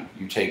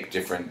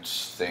different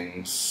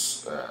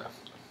things.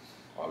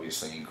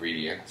 Obviously,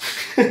 ingredients.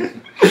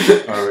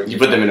 Or you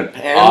put them in a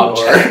pan.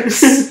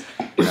 Objects.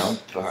 You know.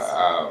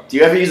 Do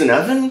you ever use an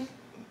oven?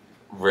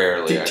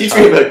 Rarely. Teach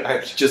me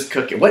about just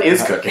cooking. What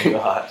is cooking?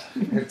 God.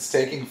 It's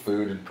taking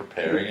food and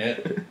preparing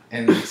it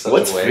in such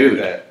What's a way food?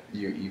 that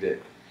you eat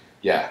it.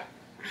 Yeah.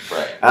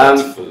 Right.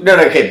 Food. No,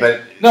 okay,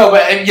 but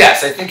and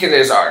yes, I think it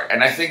is art,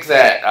 and I think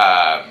that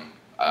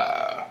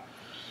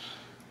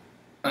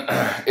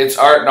it's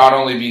art not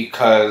only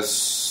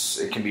because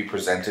it can be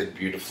presented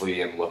beautifully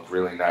and look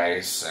really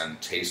nice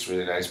and taste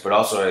really nice, but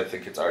also I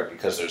think it's art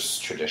because there's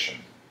tradition.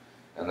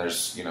 And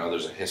there's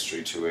a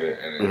history to it,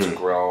 and it's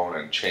grown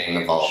and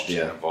changed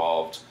and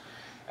evolved.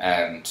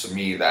 And to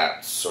me,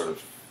 that's sort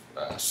of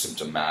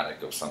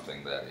symptomatic of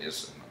something that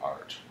is an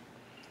art.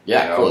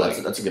 Yeah, you know, cool. like,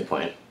 That's a good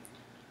point.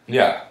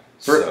 Yeah.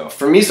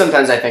 For me,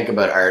 sometimes I think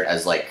about art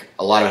as like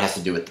a lot of it has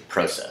to do with the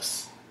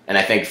process. And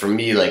I think for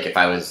me, like if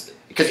I was,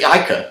 because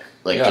I cook,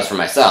 like just for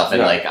myself,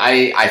 and like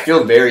I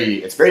feel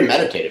it's very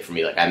meditative for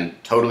me. Like I'm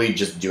totally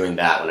just doing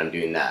that when I'm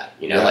doing that.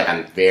 You know, like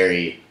I'm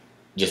very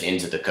just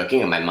into the cooking,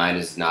 and my mind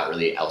is not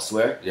really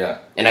elsewhere. Yeah.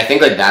 And I think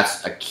like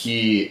that's a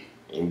key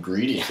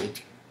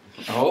ingredient.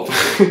 For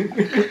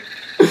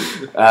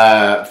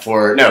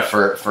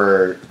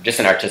just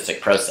an artistic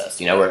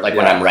process. You know, where like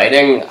when I'm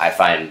writing, I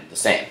find the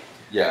same.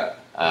 Yeah.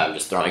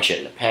 Just throwing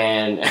shit in a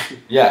pan.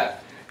 Yeah.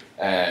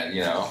 And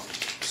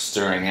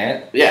stirring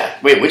it. Yeah.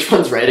 Wait, which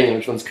one's writing and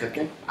which one's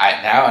cooking?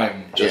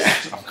 I'm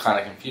kind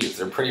of confused.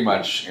 They're pretty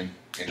much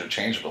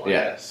interchangeable, I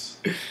guess.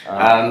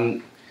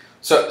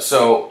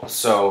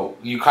 So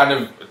you kind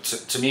of,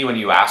 to me, when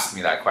you asked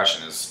me that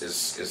question,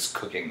 is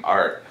cooking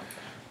art?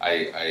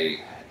 I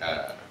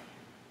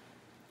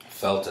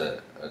felt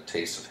a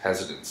taste of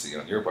hesitancy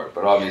on your part,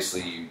 but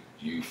obviously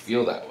you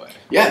feel that way.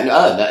 Yeah,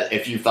 no.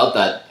 If you felt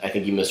that, I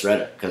think you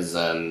misread it. Because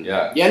I'm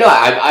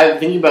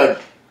thinking about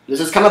this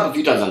has come up a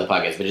few times on the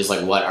podcast, but just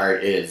like what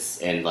art is,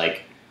 and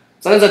like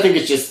sometimes I think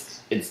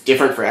it's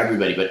different for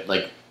everybody, but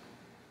like.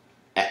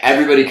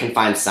 Everybody can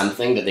find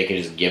something that they can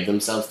just give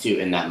themselves to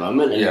in that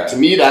moment, and to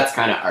me, that's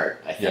kind of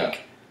art. I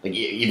think, like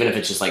even if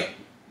it's just like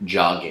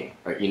jogging,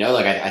 or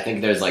like I think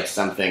there's like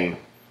something.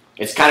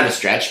 It's kind of a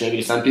stretch maybe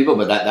to some people,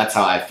 but that's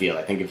how I feel.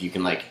 I think if you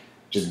can like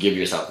just give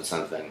yourself to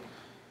something.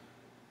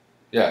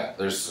 Yeah,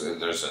 there's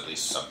at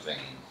least something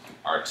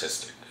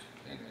artistic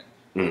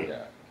in it.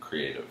 Yeah,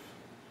 creative.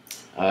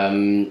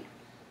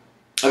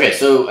 Okay,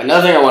 so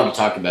another thing I wanted to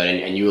talk about,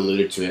 and you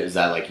alluded to it, is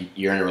that like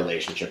you're in a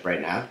relationship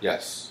right now.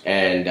 Yes.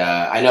 And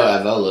I know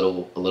Eva a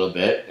little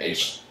bit.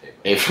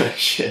 Eva,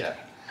 shit. Yeah.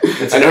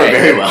 I know her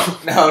very well.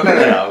 No.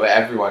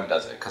 Everyone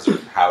does it because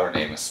how her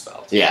name is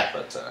spelled. Yeah.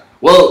 But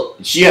well,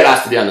 she had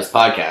asked to be on this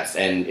podcast,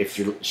 and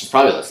she's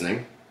probably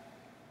listening.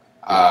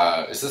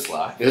 Is this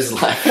live? This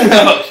is live.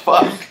 Oh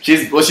fuck.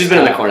 She's been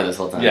in the corner this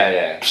whole time.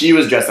 Yeah. She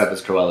was dressed up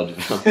as Cruella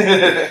DeVille.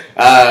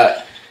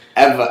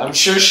 Eva. I'm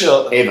sure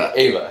she'll... Ava,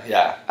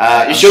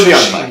 yeah. She'll be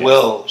on the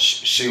podcast.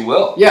 She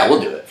will. Yeah,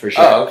 we'll do it, for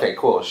sure. Oh, okay,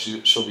 cool.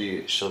 She'll be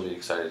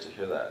excited to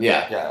hear that.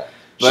 Yeah.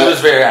 She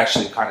was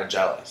actually kind of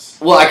jealous.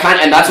 Well,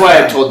 and that's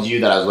why I told you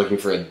that I was looking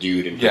for a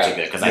dude in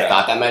particular, because I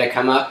thought that might have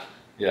come up.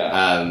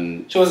 Yeah.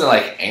 She wasn't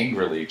like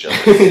angrily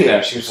jealous.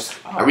 Yeah, she was just.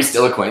 Oh. Are we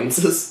still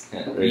acquaintances?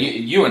 Yeah.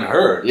 You and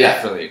her,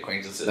 definitely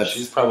acquaintances.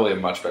 She's probably a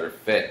much better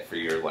fit for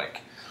your I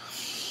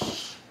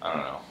don't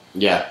know.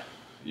 Yeah.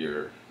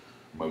 Your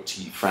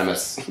motif.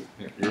 Premise.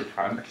 Your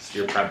premise.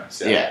 Your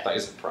premise. Yeah. I thought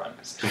you said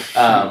premise.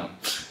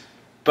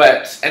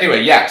 But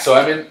anyway, yeah. So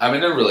I'm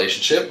in a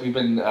relationship. We've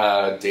been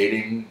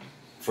dating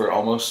for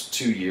almost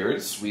 2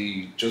 years.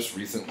 We just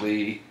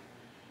recently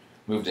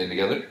moved in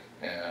together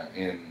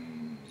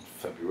in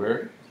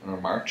February or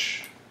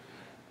March,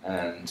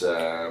 and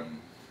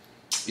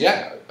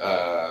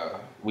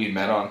we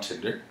met on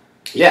Tinder.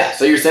 Yeah.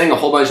 So you're saying a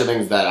whole bunch of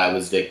things that I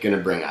was going to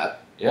bring up.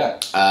 Yeah.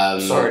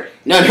 Sorry.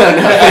 No.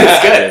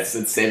 It's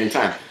good. It's saving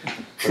time.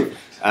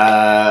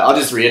 I'll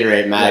just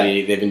reiterate,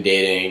 Matty. They've been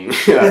dating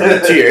 2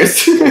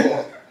 years.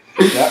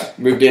 Yeah.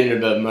 Moved in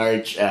about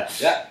March.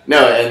 Yeah.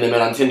 No, and they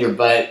met on Tinder,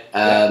 but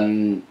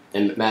and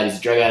Matty's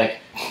a drug addict.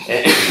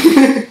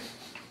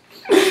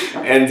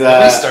 And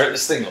Can we start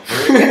this thing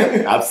over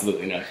again?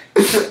 Absolutely not.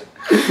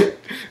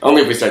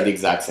 Only if we start the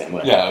exact same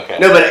way. Yeah. Okay.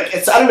 No, but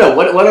I don't know.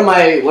 What do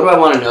I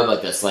want to know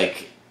about this?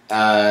 Like,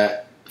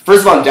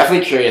 first of all, I'm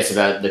definitely curious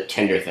about the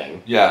Tinder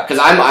thing. Yeah. Because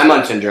I'm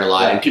on Tinder a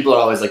lot, and people are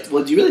always like,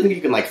 "Well, do you really think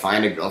you can like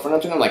find a girlfriend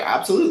on Tinder?" I'm like,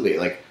 absolutely.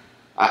 Like,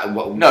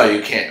 no,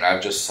 you can't.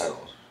 I've just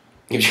settled.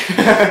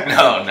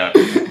 No.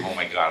 Oh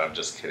my god, I'm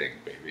just kidding,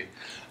 baby.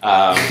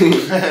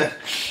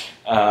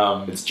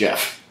 It's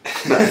Jeff.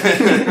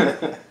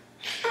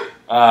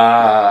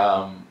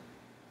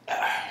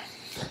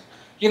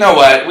 You know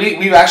what?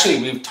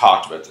 We've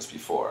talked about this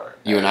before.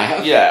 You and I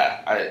have?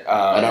 Yeah.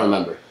 I don't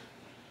remember.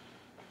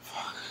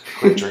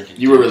 Quit drinking.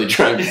 You were really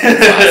drunk,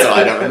 so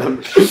I don't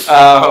remember.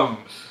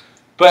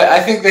 But I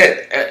think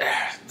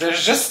that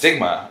there's just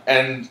stigma,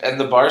 and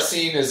the bar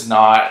scene is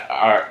not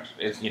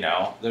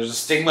there's a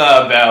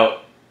stigma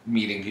about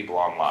meeting people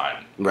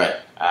online. Right.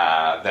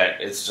 That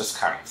it's just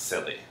kind of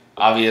silly.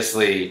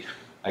 Obviously,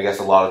 I guess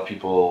a lot of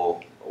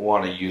people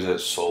want to use it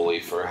solely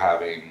for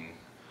having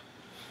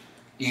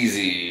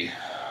easy,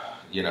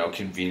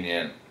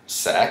 convenient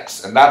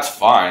sex, and that's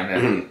fine.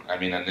 And I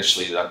mean,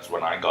 initially, that's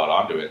when I got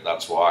onto it.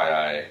 That's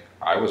why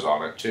I was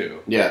on it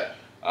too. Yeah.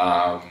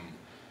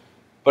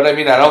 But I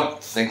mean, I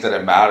don't think that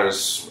it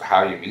matters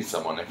how you meet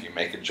someone if you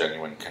make a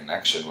genuine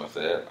connection with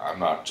it. I'm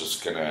not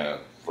just gonna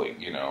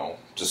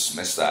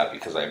dismiss that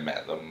because I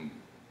met them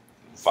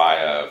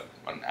via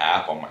an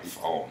app on my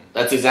phone.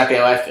 That's exactly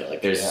how I feel.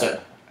 Like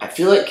I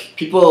feel like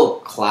people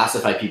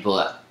classify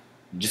people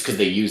just because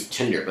they use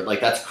Tinder, but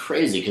like that's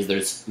crazy because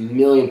there's a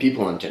million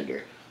people on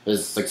Tinder.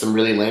 There's like some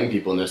really lame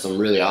people and there's some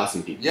really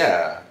awesome people.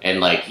 Yeah.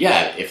 And like,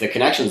 if the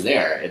connection's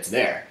there, it's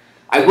there.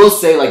 I will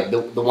say like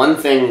the one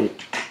thing,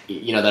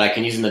 that I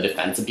can use in the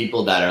defense of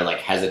people that are like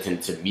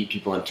hesitant to meet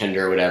people on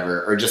Tinder or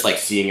whatever, or just like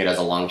seeing it as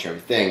a long-term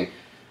thing,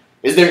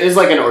 is there is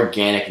like an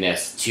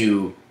organicness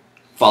to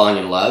falling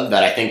in love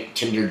that I think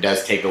Tinder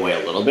does take away a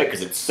little bit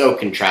because it's so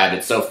contrived.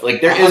 It's so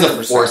like there is a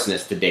 100%.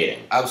 forcedness to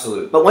dating.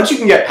 Absolutely. But once you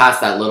can get past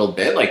that little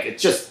bit, like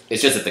it's just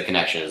that the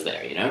connection is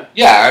there,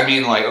 Yeah, I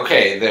mean, like,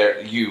 okay,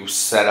 there you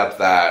set up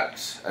that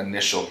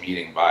initial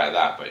meeting via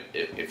that, but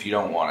if you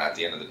don't want to, at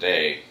the end of the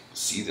day,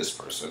 see this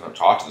person or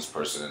talk to this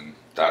person,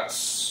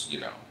 that's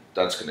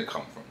that's going to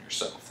come from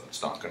yourself.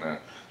 That's not going to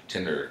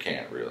Tinder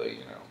can't really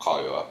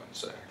call you up and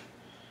say,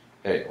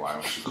 hey, why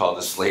don't you call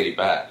this lady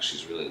back?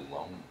 She's really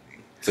lonely.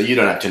 So you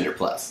don't have Tinder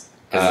Plus?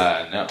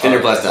 No.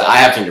 Tinder Plus. I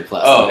have Tinder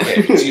Plus. Oh,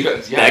 okay.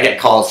 I get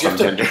calls from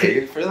Tinder. Tinder.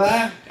 Pay for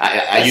that?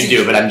 You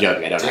do, but I'm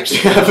joking. I don't actually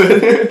have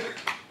it.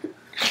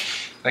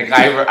 Like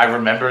I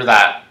remember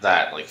that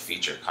like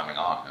feature coming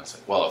on. It's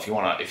like, well, if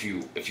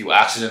you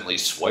accidentally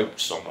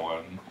swiped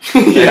someone,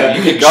 you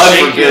can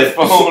shake your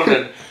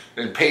phone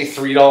and pay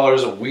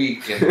 $3 a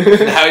week, and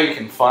now you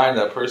can find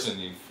that person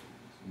you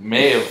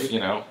may have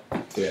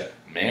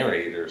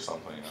married or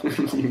something.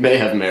 You may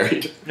have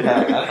married. Yeah,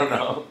 I don't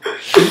know.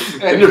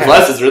 Tinder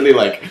Plus is really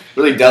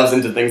delves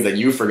into things that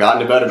you've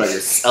forgotten about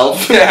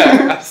yourself.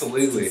 Yeah,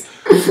 absolutely.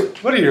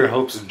 What are your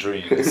hopes and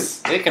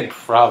dreams? They can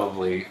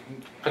probably,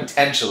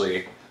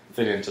 potentially,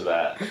 fit into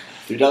that.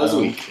 $3 a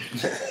week.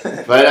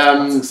 But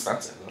that's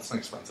expensive. That's an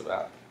expensive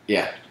app.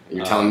 Yeah,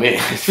 you're telling me.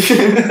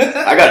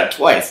 I got it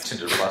twice.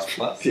 Tinder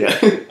Plus. Yeah.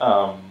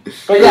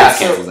 But yeah,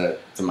 cancels out.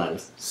 It's a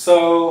minus.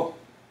 So,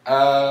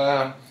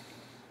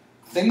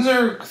 things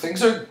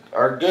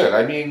are good.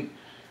 I mean,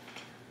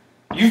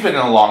 you've been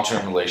in a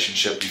long-term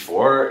relationship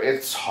before.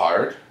 It's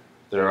hard.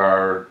 There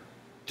are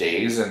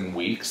days and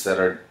weeks that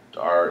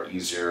are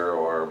easier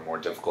or more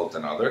difficult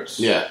than others.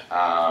 Yeah.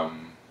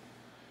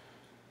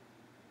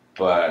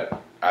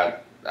 But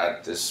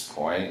at this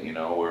point,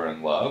 we're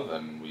in love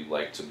and we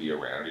like to be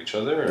around each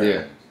other.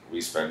 And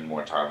we spend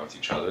more time with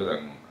each other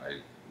than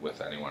with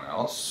anyone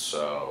else.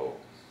 So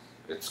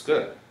it's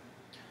good.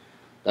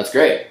 That's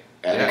great.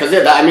 Because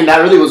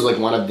that really was like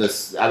one of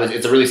this.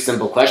 It's a really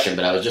simple question,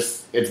 but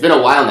it's been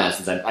a while now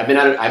since I've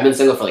been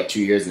single for like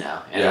 2 years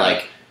now, and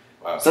like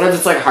sometimes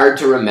it's like hard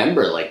to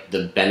remember like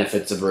the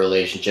benefits of a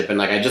relationship, and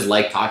like I just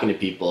like talking to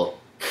people.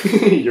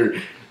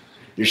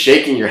 You're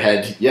shaking your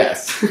head.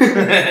 Yes.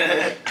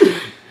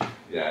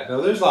 Yeah.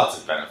 No, there's lots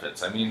of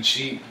benefits. I mean,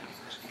 she,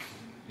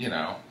 you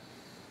know,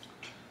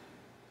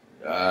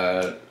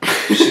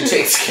 she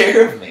takes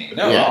care of me.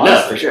 No, yeah,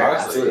 honestly, for sure.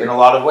 honestly, in a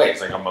lot of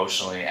ways, like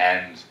emotionally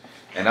and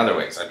in other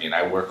ways. I mean,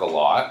 I work a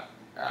lot,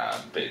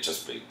 but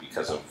just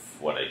because of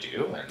what I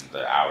do, and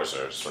the hours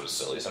are sort of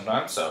silly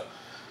sometimes. So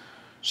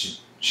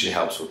she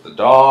helps with the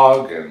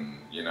dog, and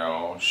you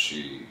know,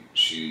 she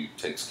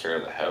takes care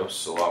of the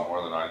house a lot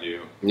more than I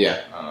do.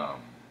 Yeah.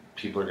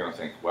 People are gonna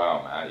think,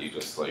 "Wow, Matt, you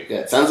just like." Yeah,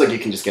 it sounds like you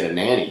can just get a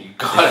nanny. You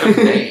got it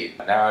made.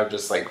 Now I've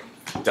just like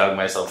dug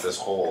myself this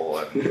hole,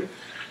 and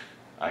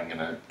I'm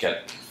gonna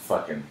get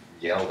fucking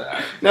yelled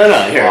at. No,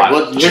 here.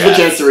 Well, here's the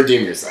chance to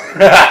redeem yourself.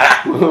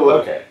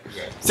 Okay.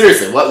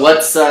 Seriously,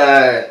 what's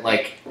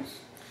like?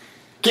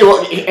 Okay,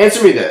 well,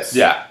 answer me this.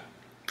 Yeah.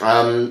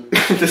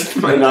 This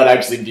might not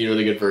actually be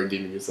really good for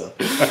redeeming yourself,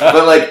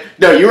 but like,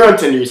 no, you were on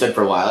Tinder. You said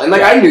for a while, and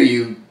like I knew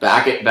you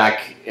back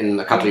in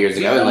a couple of years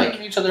ago, and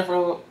like each other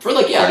for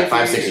like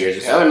 5-6 years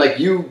or so, and like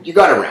you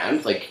got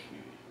around, like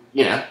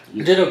you know,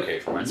 you did okay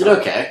for myself. You did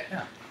okay.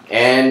 Yeah.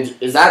 And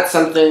is that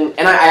something?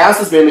 And I asked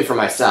this mainly for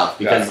myself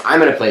because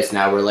I'm in a place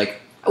now where like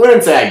I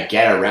wouldn't say I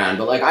get around,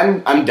 but like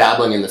I'm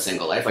dabbling in the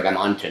single life. Like I'm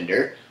on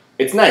Tinder.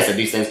 It's nice that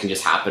these things can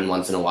just happen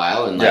once in a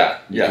while, and like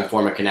you can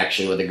form a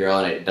connection with a girl,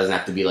 and it doesn't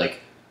have to be like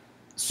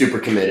super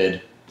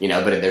committed, you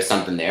know. But if there's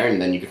something there,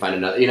 and then you can find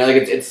another, you know, like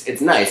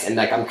it's nice, and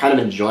like I'm kind of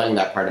enjoying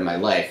that part of my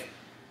life.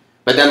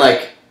 But then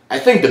like I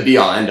think the be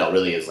all end all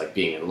really is like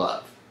being in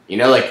love. You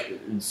know, like,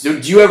 so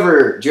do you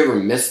ever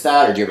miss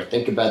that, or do you ever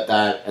think about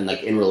that, and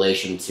like in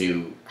relation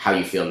to how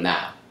you feel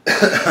now?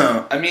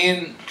 I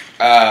mean,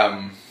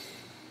 I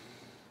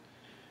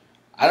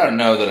don't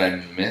know that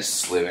I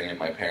miss living in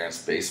my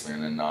parents'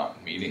 basement and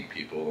not meeting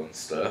people and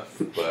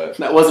stuff, but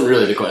that wasn't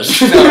really the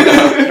question.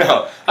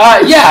 No.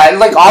 Yeah,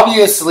 like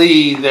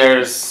obviously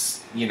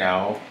there's, you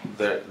know,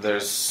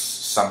 there's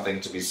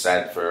something to be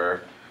said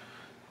for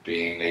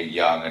being a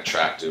young,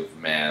 attractive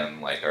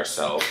man like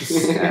ourselves,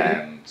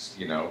 and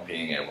you know,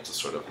 being able to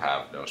sort of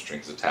have no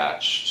strings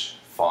attached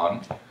fun.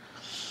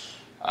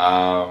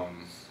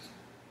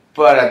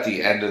 But at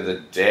the end of the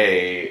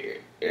day,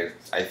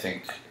 I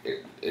think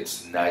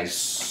it's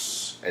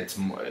nice. It's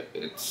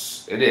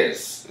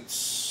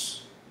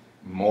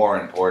more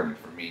important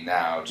for me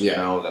now to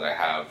know that I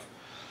have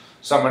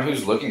someone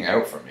who's looking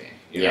out for me.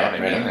 You know what I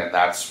mean? And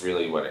that's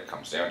really what it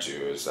comes down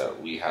to, is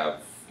that we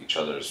have each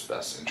other's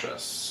best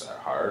interests at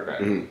heart,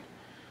 and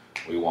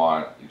we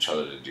want each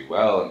other to do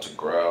well and to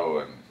grow,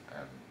 and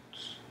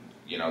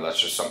you know, that's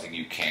just something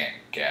you can't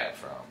get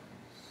from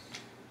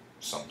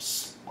some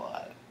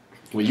slut.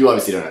 Well, you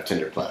obviously don't have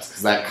Tinder Plus,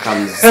 because that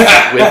comes with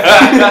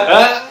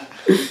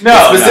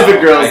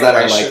specific girls that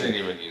are like... I shouldn't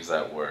even use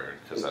that word,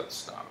 because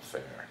that's not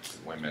fair.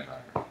 Women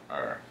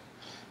are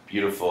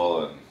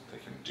beautiful, and they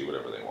can do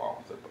whatever they want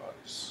with their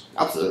bodies.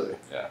 Absolutely.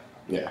 Yeah.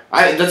 Yeah.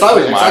 It's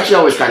actually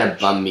always kind of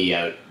bummed me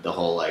out, the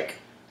whole, like,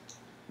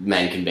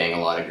 men can bang a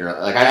lot of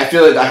girls. Like, I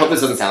feel like, I hope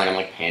this doesn't sound like I'm,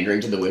 like,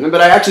 pandering to the women,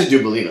 but I actually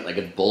do believe it. Like,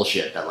 it's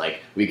bullshit that,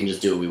 like, we can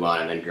just do what we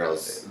want, and then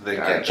girls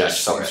there's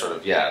some sort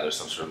of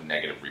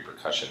negative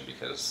repercussion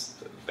because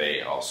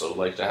they also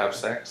like to have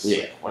sex.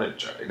 Yeah. What a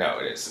joke. No,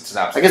 it is. It's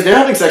not. I guess they're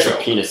having sex with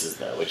penises,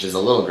 though, which is a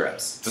little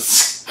gross.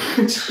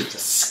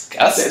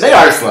 Disgusting. They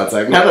are sluts,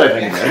 like, now that I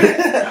think about it.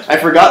 I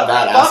forgot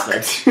that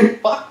aspect.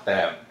 Fuck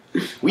them.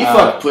 We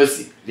fuck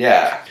pussy.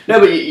 Yeah. No,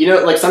 but you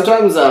know, like,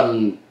 sometimes,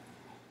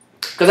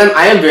 because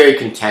I am very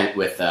content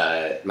with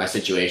my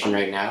situation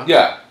right now.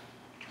 Yeah.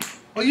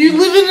 Well, you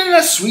living in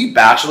a sweet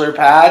bachelor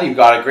pad. You've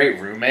got a great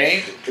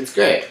roommate. It's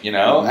great. You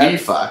know? We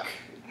fuck.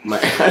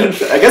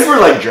 I guess we're,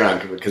 like,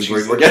 drunk, because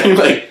we're getting,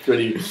 like,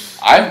 pretty...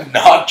 I'm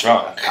not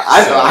drunk.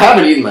 I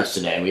haven't eaten much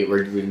today. We've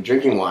been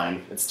drinking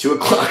wine. It's 2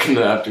 o'clock in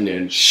the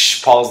afternoon.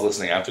 Shh, Paul's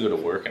listening. I have to go to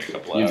work in a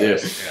couple hours. You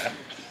do. Yeah.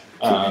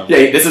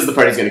 Yeah, this is the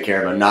part he's going to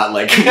care about, not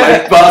like,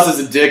 my boss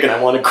is a dick and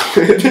I want to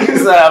quit.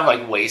 I'm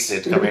like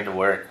wasted coming to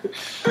work.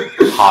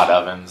 Hot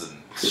ovens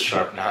and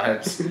sharp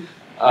knives.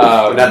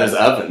 Now there's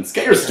ovens.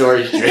 Get your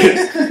story straight.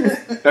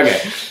 Okay.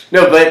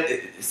 No, but,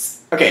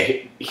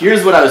 okay,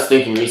 here's what I was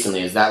thinking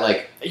recently is that,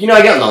 like, you know,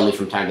 I get lonely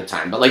from time to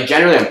time, but, like,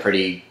 generally I'm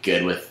pretty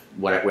good with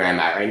where I'm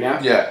at right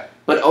now. Yeah.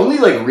 But only,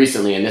 like,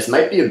 recently, and this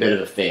might be a bit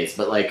of a phase,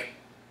 but, like,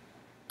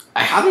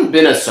 I haven't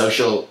been as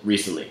social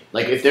recently.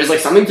 Like, if there's, like,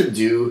 something to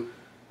do,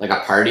 like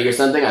a party or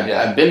something,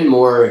 I've been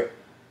more,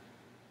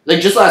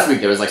 like, just last week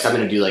there was, like,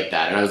 something to do like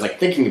that, and I was, like,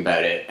 thinking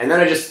about it, and then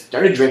I just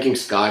started drinking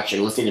scotch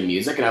and listening to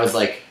music, and I was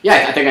like,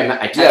 yeah, I think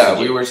I texted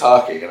you. We were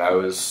talking, and I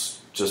was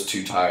just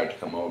too tired to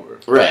come over.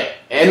 Right,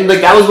 and,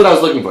 like, that was what I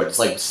was looking for, just,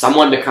 like,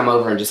 someone to come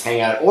over and just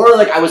hang out, or,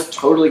 like, I was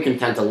totally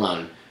content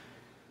alone,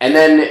 and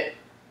then,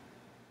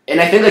 and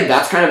I think, like,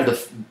 that's kind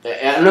of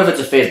I don't know if it's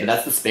a phase, but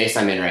that's the space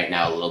I'm in right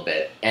now a little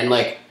bit, and,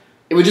 like,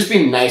 it would just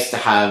be nice to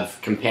have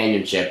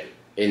companionship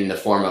in the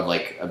form of,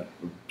 like, a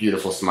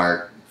beautiful,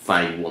 smart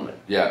find a woman.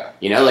 Yeah.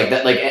 You know, like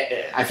that. Like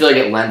I feel like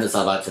it lends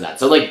itself out to that.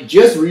 So like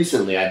just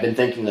recently, I've been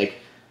thinking like,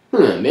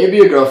 maybe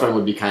a girlfriend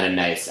would be kind of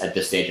nice at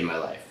this stage in my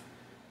life.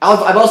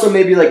 I've also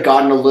maybe like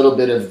gotten a little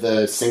bit of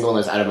the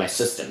singleness out of my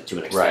system to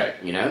an extent.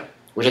 Right. You know,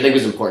 which I think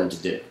was important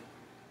to do.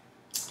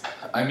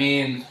 I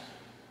mean,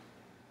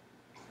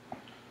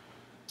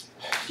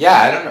 yeah,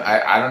 I don't know.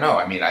 I don't know.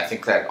 I mean, I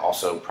think that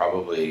also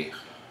probably,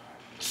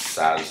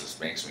 sad as this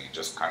makes me,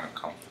 just kind of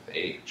comes with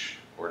age.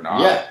 We're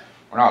not. Yeah.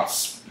 We're not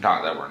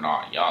that we're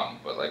not young,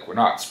 but like we're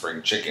not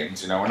spring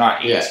chickens. You know, we're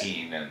not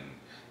 18 and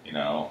you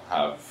know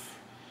have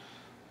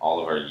all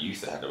of our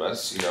youth ahead of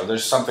us. You know,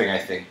 there's something I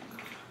think.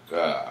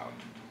 I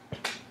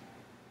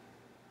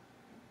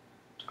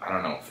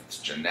don't know if it's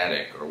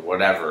genetic or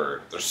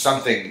whatever. There's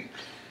something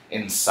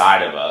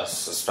inside of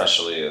us,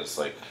 especially as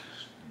like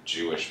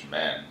Jewish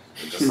men.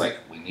 We're just like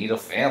we need a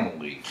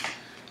family.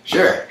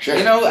 Sure.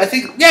 You know, I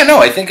think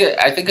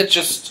it's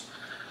just.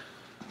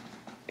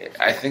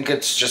 I think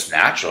it's just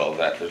natural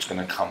that there's going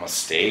to come a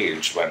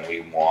stage when we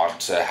want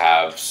to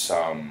have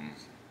some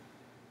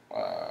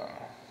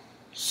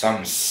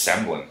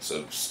semblance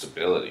of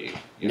stability.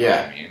 You know what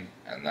I mean?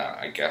 And that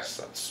I guess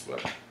that's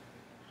what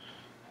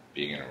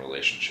being in a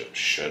relationship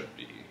should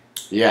be.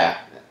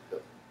 Yeah.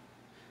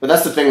 But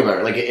that's the thing about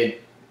it. Like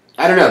it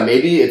I don't know.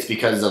 Maybe it's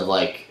because of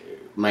like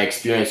my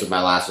experience with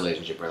my last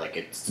relationship, where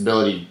like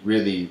stability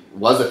really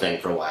was a thing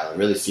for a while and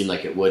really seemed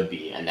like it would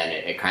be, and then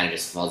it kind of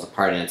just falls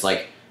apart. And it's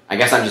like, I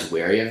guess I'm just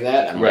wary of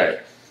that. I'm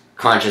like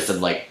conscious of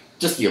like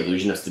just the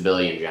illusion of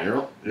stability in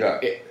general. Yeah.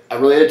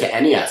 Related to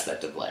any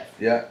aspect of life.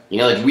 Yeah. You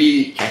know, like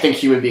I think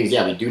human beings,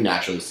 we do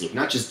naturally seek,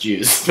 not just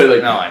Jews, but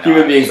like no, I know,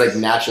 human beings like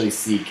naturally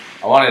seek.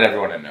 I wanted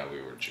everyone to know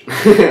we were Jews.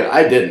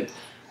 I didn't.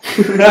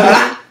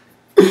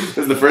 This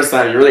is the first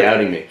time you're really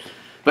outing me.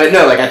 But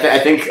no, like I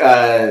think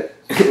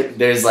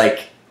there's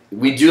like,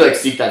 we do like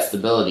seek that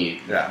stability,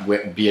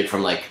 be it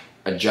from like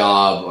a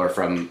job or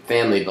from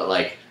family, but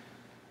like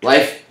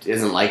life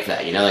isn't like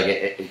that, you know.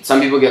 Like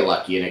some people get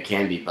lucky and it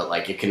can be, but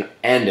like it can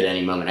end at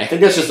any moment. I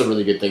think that's just a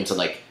really good thing to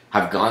like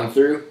have gone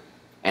through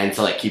and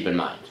to like keep in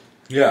mind.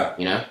 Yeah,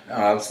 you know. No,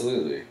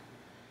 absolutely.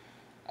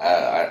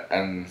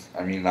 And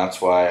I mean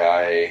that's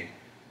why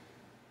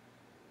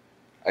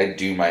I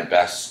do my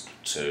best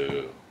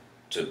to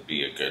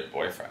be a good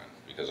boyfriend,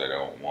 because I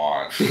don't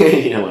want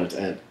you don't want it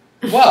to end.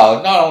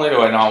 Well, not only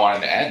do I not want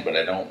it to end, but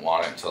I don't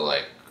want it to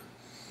like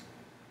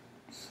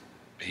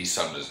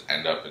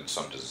end up in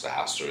some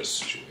disastrous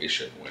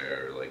situation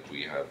where like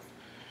we have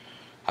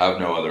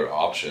no other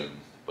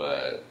option,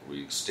 but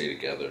we stay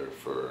together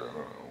for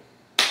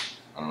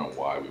I don't know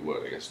why we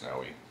would. I guess now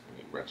we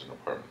rent an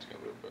apartment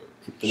together, but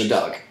for the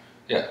dog.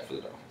 Yeah, for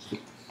the dog.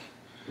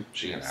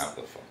 She can have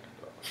the fucking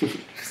dog.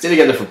 Stay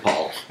together for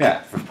Paul.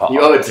 Yeah, for Paul.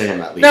 You owe it to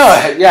him at least. No,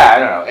 yeah, I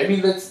don't know. I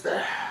mean, that's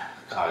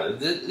God.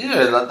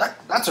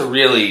 That's a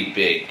really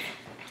big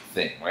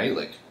thing, right?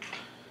 Like,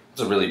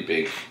 it's a really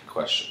big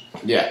question.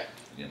 Yeah.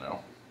 You know,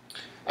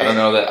 I don't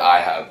know that I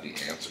have the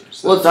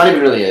answers. Well, it's not even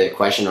really a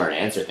question or an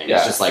answer thing. Yeah.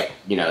 It's just like,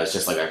 you know, it's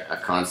just like a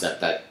concept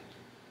that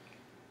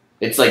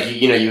it's like,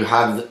 you know, you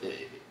have,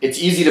 it's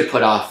easy to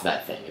put off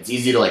that thing. It's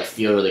easy to like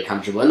feel really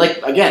comfortable. And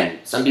like, again,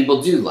 some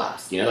people do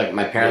last, you know, like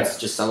my parents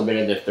just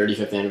celebrated their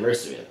 35th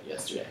anniversary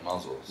yesterday.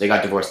 Muzzles. They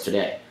got divorced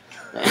today.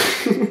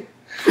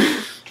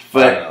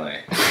 Finally.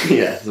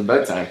 Yeah, it's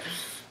about time.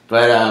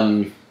 But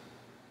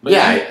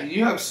yeah.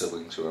 You have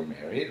siblings who are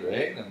married,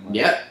 right? And like,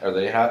 yeah. Are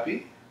they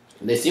happy?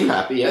 They seem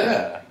happy,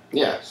 yeah.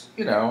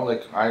 You know,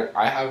 like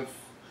I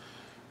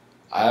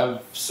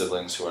have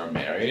siblings who are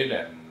married,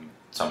 and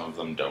some of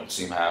them don't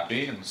seem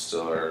happy and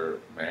still are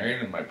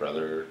married, and my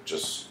brother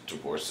just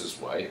divorced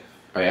his wife.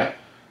 Oh yeah?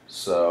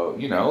 So,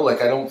 you know,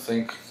 like I don't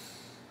think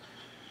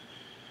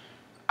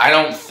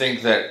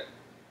that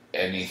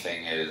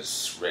anything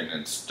is written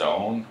in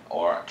stone,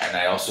 and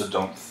I also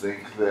don't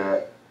think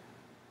that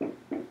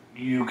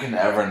you can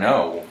ever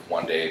know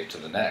one day to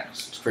the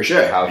next. For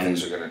sure. How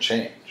things are going to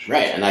change.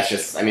 Right, and that's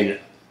just, I mean,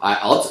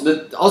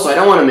 also I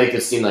don't want to make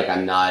this seem like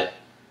I'm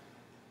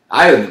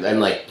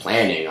like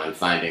planning on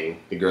finding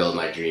the girl of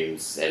my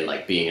dreams and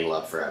like being in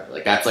love forever.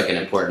 Like that's like an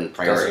important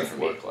priority for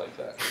me. Doesn't work like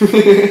that.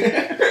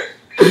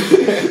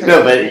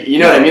 No, but you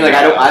know what I mean? Like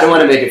I don't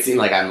want to make it seem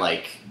like I'm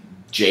like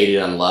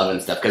jaded on love and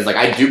stuff, because like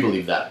I do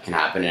believe that can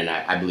happen, and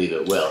I believe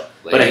it will.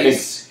 Ladies, but I think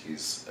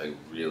he's a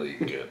really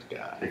good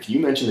guy. If you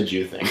mention the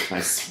Jew thing,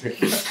 I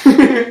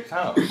swear.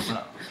 No.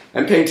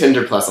 I'm paying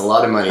Tinder Plus a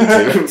lot of money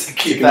to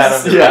keep that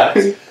under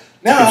wraps.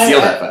 No, conceal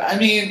that fact. I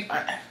mean,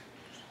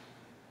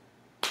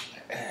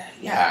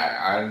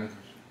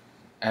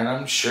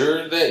 I'm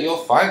sure that you'll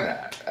find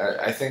that.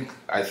 I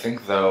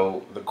think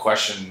though the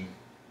question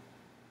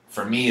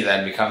for me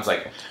then becomes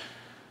like,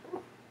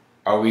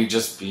 are we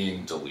just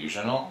being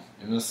delusional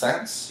in a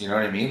sense? You know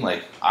what I mean?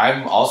 Like,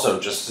 I'm also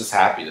just as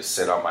happy to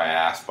sit on my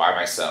ass by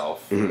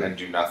myself and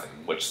do nothing,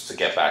 which is to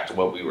get back to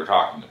what we were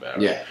talking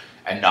about. Yeah.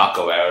 And not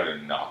go out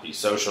and not be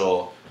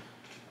social.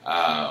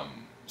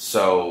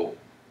 So,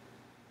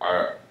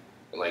 are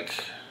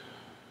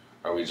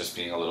we just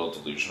being a little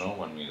delusional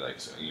when we like,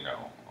 you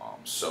know,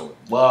 so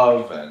in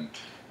love and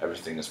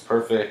everything is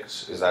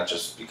perfect? Is that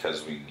just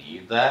because we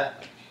need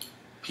that?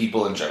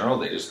 People in general,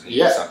 they just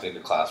need something to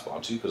clasp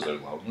onto because they're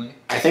lonely.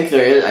 I think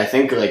there is. I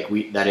think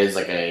that is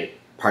like a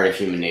part of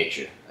human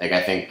nature. Like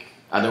I think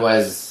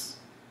otherwise,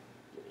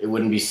 it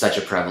wouldn't be such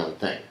a prevalent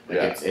thing.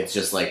 Like it's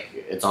just like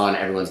it's on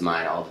everyone's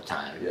mind all the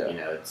time. Yeah. You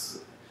know, it's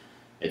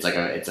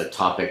a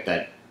topic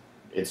that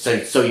it's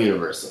so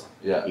universal.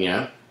 Yeah. You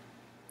know,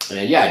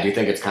 and yeah, I do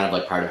think it's kind of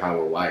like part of how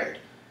we're wired.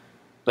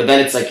 But then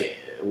it's like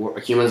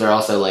humans are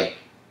also like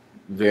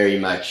very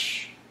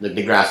much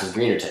the grass is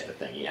greener type of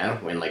thing. You know,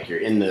 when like you're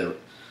in the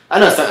I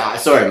don't know.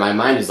 Sorry, my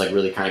mind is like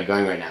really kind of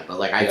going right now. But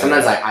like,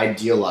 sometimes I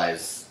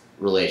idealize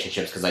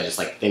relationships because I just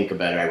like think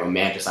about it. I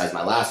romanticize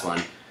my last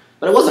one,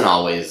 but it wasn't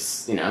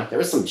always. You know, there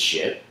was some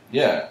shit.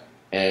 Yeah.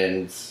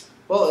 And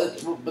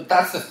but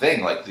that's the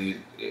thing. Like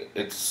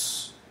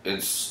it's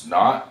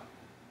not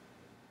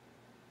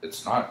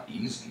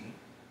easy.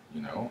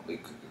 You know,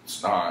 like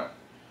it's not.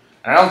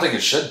 And I don't think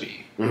it should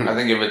be. Mm-hmm. I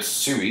think if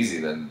it's too easy,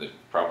 then there's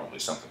probably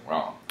something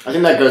wrong. I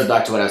think that goes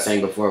back to what I was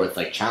saying before with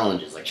like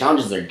challenges. Like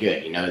challenges are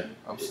good, you know.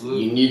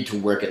 Absolutely. You need to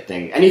work at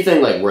things.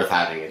 Anything like worth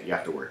having, you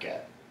have to work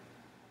at.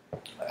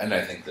 And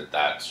I think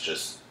that's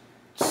just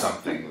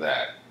something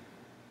that,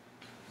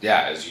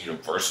 is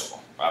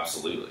universal.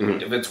 Absolutely.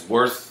 Mm-hmm. If it's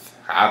worth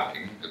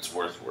having, it's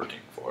worth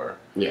working for.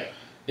 Yeah.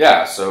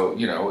 Yeah. So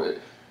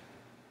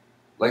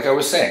like I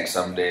was saying,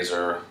 some days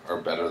are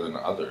better than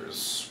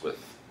others with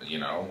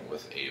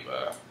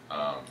Ava.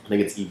 I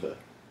think it's Eva.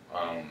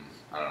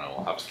 I don't know.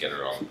 We'll have to get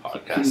her on the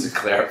podcast to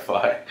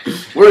clarify.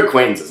 We're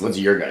acquaintances. What's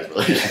your guys'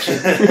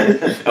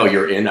 relationship? Oh,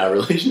 you're in our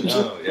relationship?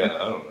 Oh, yeah. I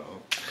don't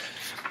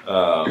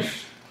know.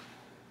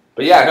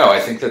 But yeah, no. I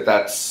think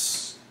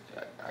that's.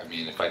 I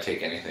mean, if I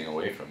take anything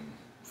away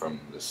from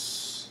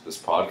this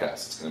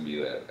podcast, it's going to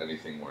be that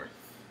anything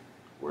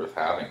worth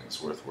having is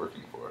worth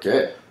working for.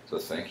 Good. So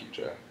thank you,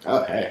 Jeff.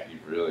 Oh, hey. You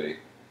really.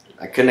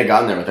 I couldn't have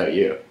gotten there without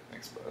you.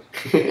 Thanks, bud.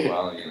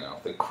 Well,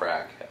 the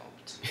crack helped.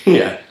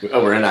 Yeah.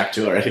 Oh, we're in Act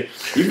 2 already.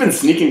 You've been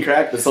sneaking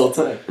crack this whole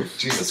time.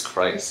 Jesus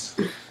Christ.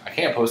 I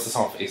can't post this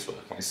on Facebook.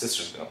 My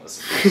sister's gonna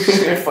listen.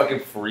 She's gonna fucking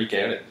freak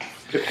out.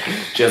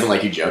 She doesn't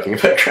like you joking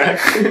about crack?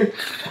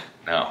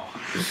 No.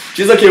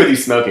 She's okay with you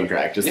smoking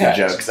crack, just the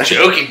jokes.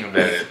 Joking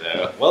about it,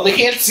 though. Well, they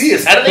can't see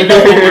us. How do they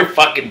know what we're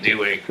fucking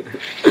doing?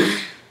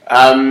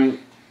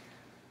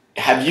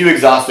 Have you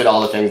exhausted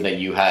all the things that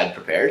you had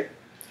prepared?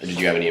 Or did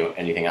you have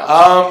anything else?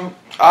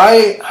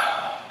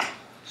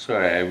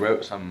 Sorry, I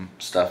wrote some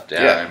stuff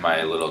down in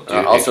my little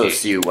doohickey. Also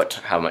see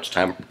how much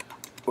time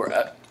we're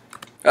at.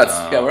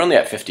 We're only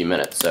at 50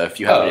 minutes, so if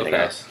you have anything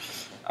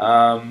else.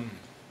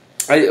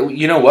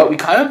 You know what? We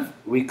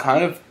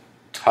kind of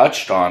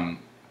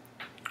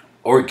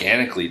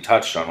organically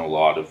touched on a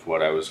lot of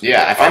what I was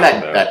I find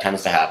that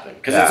tends to happen.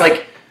 Because it's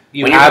like,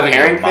 when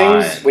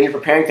you're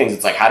preparing things,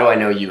 it's like, how do I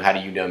know you? How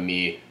do you know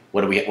me?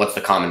 What's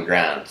the common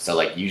ground? So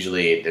like,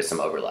 usually there's some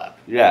overlap.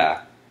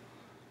 Yeah.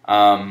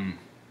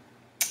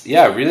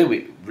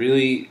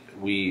 Really,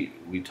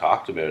 we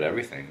talked about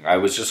everything. I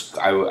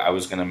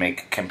was gonna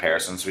make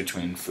comparisons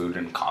between food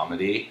and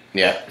comedy.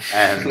 Yeah.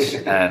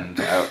 And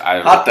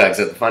hot dogs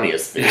are the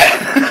funniest.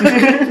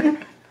 Yeah.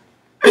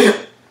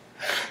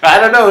 I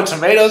don't know.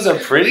 Tomatoes are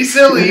pretty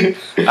silly.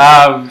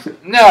 No,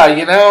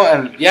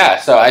 and yeah.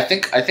 So I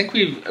think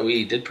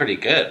we did pretty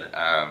good.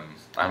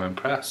 I'm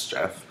impressed,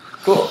 Jeff.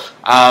 Cool.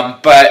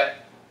 But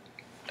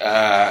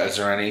is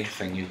there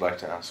anything you'd like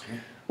to ask me?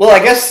 Well, I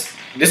guess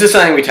this is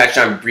something we touched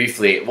on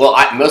briefly. Well,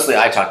 mostly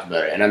I talked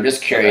about it, and I'm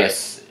just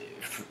curious,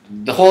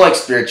 the whole like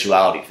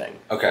spirituality thing.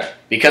 Okay.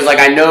 Because like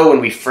I know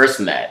when we first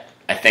met,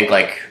 I think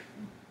like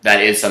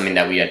that is something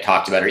that we had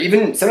talked about, or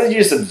even sometimes you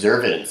just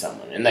observe it in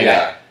someone, and like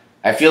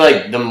I feel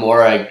like the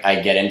more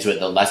I get into it,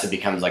 the less it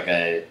becomes like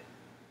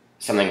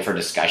something for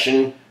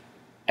discussion,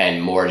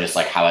 and more just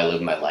like how I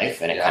live my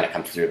life, and it kind of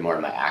comes through more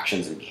in my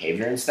actions and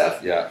behavior and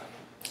stuff. Yeah.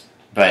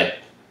 But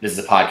this is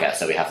a podcast,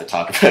 so we have to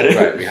talk about it.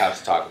 Right, we have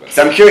to talk about it.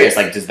 So I'm curious,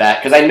 like, does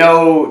that, because I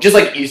know, just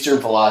like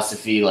Eastern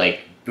philosophy,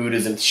 like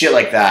Buddhism, shit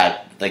like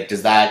that, like,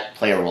 does that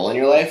play a role in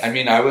your life? I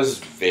mean, I was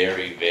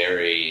very,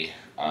 very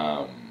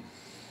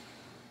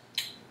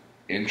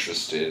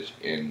interested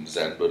in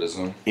Zen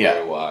Buddhism for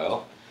a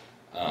while.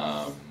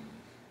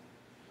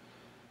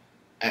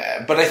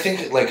 But I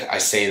think, like, I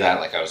say that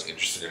like I was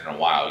interested in a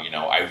while.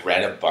 I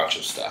read a bunch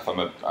of stuff. I'm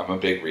a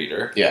big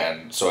reader. Yeah.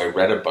 And so I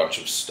read a bunch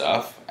of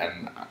stuff,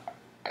 and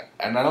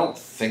I don't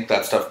think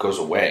that stuff goes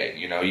away.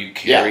 You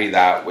carry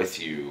that with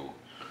you.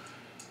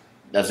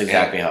 That's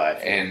exactly how I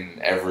feel. In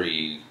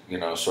every,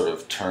 sort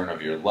of turn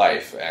of your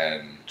life.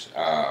 And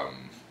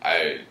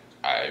I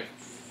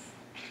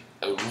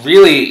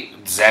really,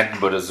 Zen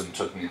Buddhism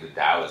took me to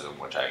Taoism,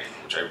 which I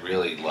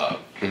really love.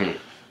 Mm-hmm.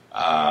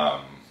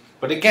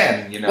 But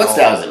again, what's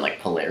Taoism,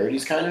 like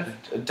polarities, kind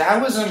of?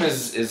 Taoism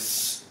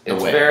is the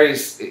way.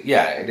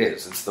 It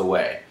is. It's the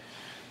way.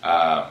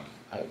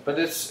 But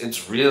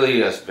it's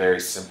really a very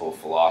simple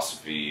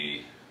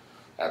philosophy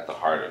at the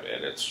heart of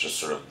it. It's just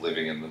sort of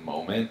living in the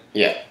moment.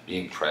 Yeah.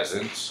 Being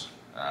present.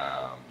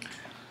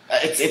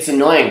 It's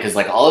annoying because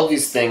like all of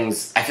these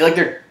things, I feel like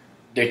they're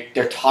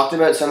they're talked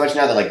about so much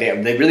now that like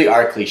they really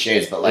are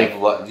cliches, but like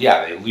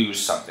they lose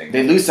something.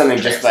 They lose something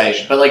just by,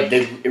 but like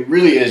it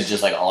really is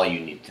just like all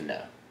you need to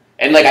know.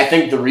 And like I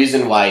think the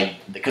reason why,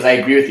 because I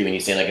agree with you when you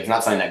say like it's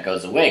not something that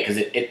goes away, because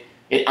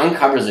it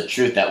uncovers a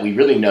truth that we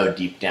really know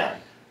deep down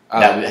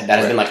that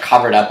has been like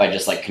covered up by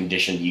just like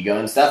conditioned ego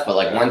and stuff. But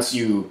like once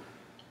you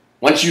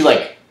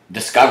like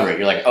discover it,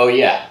 you're like, oh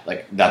yeah,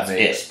 like that's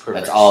it.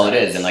 That's all it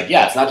is. And like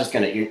it's not just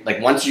gonna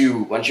like once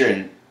you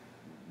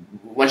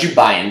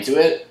buy into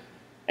it.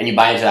 And you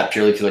buy into that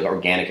purely through like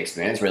organic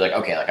experience, where you're like,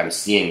 okay, like I'm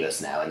seeing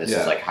this now, and this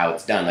is like how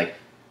it's done. Like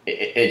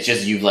it's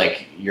just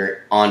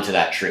you're onto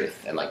that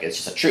truth, and like it's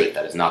just a truth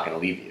that is not going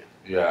to leave you.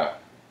 Yeah.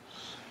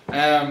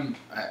 And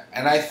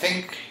I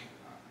think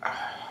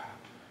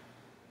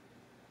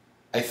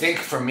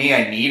for me,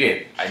 I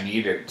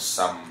needed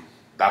some.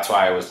 That's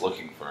why I was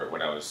looking for it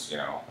when I was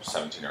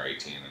 17 or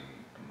 18, and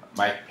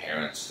my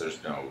parents,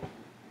 there's no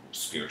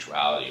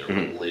spirituality or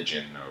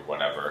religion or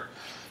whatever.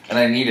 And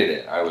I needed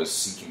it. I was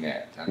seeking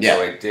it. And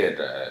so I did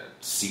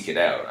seek it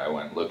out. I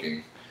went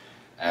looking.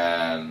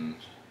 And,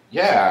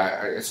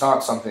 it's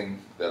not something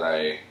that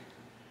I,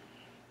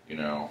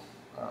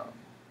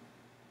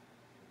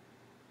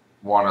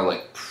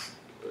 want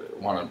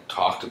to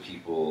talk to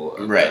people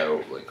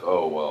about, like,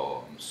 oh,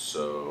 well, I'm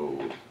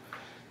so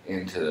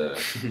into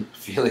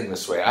feeling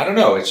this way. I don't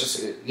know. It's just,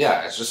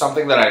 it's just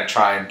something that I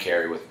try and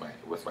carry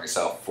with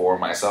myself, for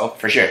myself.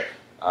 For sure.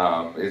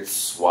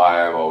 It's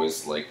why I've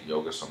always liked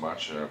yoga so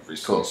much, and I've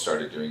recently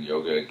started doing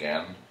yoga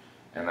again,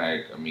 and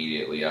I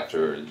immediately,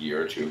 after a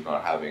year or two of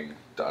not having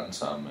done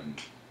some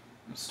and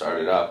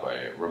started up,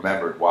 I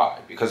remembered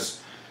why.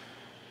 Because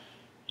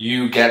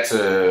you get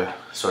to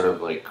sort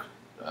of like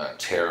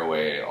tear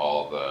away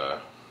all the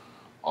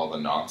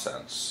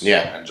nonsense,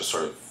 and just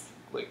sort of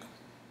like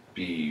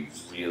be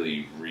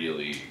really,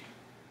 really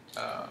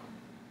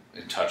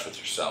in touch with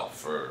yourself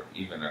for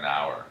even an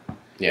hour.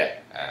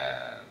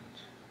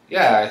 And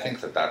I think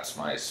that's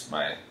my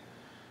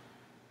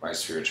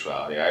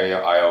spirituality.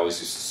 I always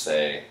used to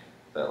say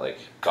that like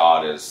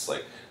God is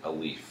like a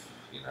leaf,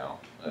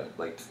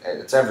 like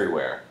it's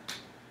everywhere.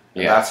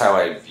 And that's how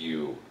I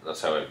view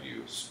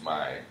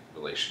my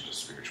relation to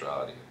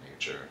spirituality and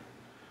nature.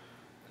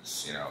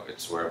 It's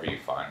it's wherever you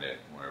find it,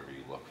 wherever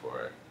you look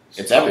for it.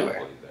 It's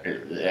everywhere.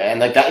 And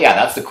like that,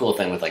 that's the cool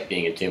thing with like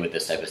being in tune with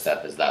this type of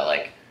stuff, is that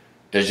like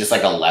there's just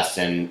like a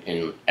lesson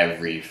in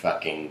every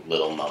fucking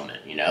little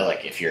moment,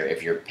 like if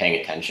you're paying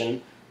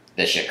attention,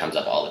 this shit comes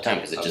up all the time,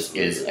 because it just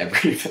is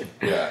everything.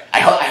 I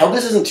hope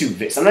this isn't too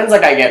vague. Sometimes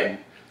like I get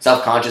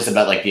self-conscious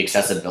about like the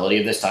accessibility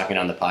of this talking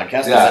on the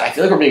podcast, because I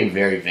feel like we're being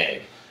very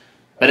vague,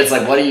 but it's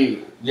like, what do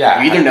you you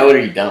either know it or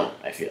you don't,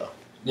 I feel.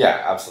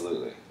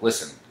 Absolutely.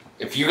 Listen,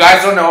 if you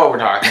guys don't know what we're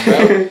talking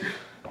about,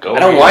 go. I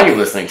don't want you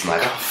listening to my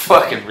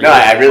fucking read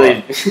I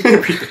really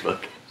read the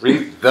book.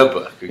 Read the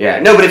book. Okay? Yeah,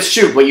 no, but it's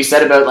true. What you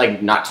said about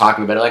like not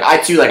talking about it, like I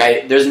too,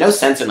 like there's no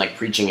sense in like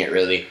preaching it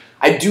really.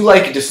 I do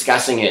like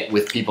discussing it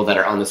with people that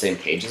are on the same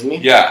page as me.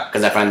 Yeah,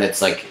 because I find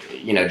that's like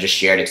just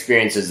shared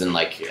experiences, and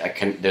like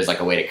there's like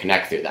a way to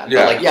connect through that.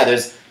 Yeah, but like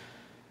there's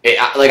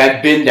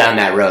I've been down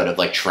that road of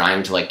like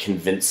trying to like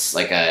convince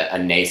like a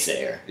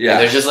naysayer. Yeah,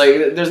 and there's just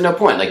like there's no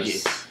point. Like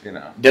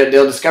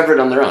they'll discover it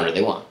on their own, or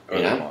they won't.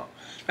 No,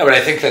 but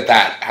I think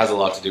that has a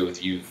lot to do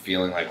with you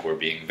feeling like we're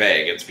being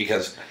vague. It's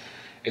because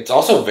it's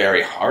also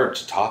very hard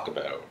to talk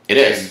about. It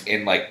is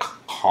in like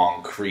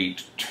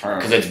concrete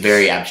terms, because it's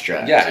very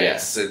abstract.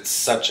 It's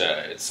such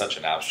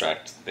an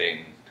abstract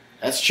thing.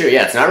 That's true.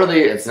 Yeah,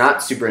 it's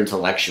not super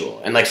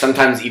intellectual, and like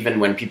sometimes even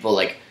when people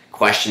like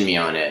question me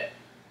on it,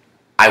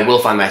 I will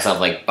find myself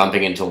like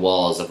bumping into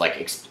walls of like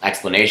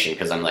explanation,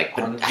 because I'm like,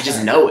 but I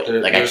just know it.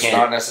 There's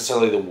not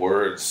necessarily the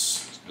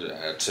words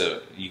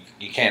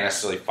you can't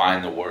necessarily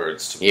find the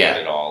words to put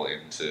it all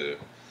into.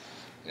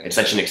 It's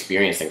such an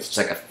experience thing. It's just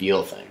like a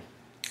feel thing.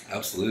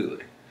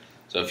 Absolutely.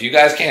 So if you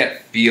guys can't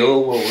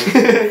feel what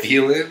we're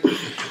feeling,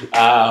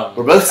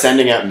 we're both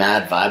sending out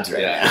mad vibes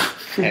right now.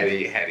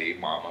 heady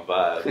mama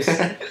vibes.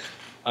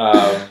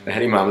 The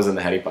heady mamas and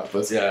the heady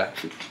papas. Yeah.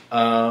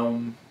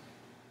 I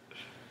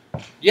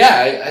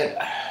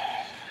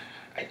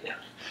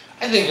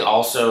think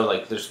also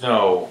like there's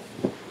no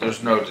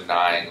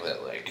denying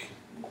that like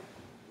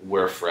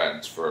we're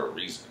friends for a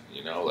reason.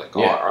 Like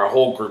our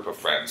whole group of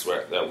friends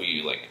that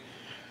we like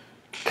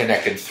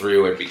connected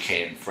through and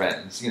became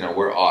friends.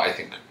 We're all, I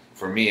think,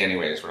 for me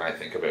anyways, when I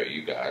think about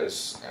you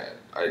guys,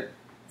 I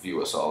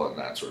view us all in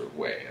that sort of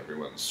way.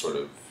 Everyone's sort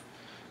of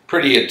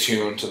pretty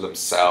attuned to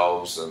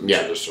themselves and to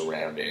their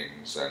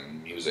surroundings,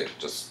 and music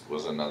just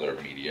was another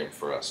medium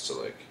for us to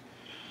like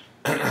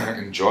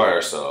enjoy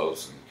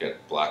ourselves and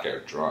get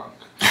blackout drunk.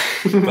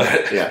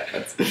 But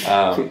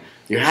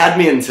you had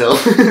me until.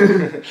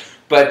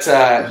 But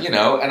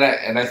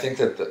and I think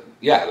that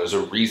there's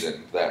a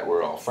reason that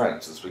we're all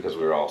friends. It's because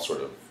we're all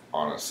sort of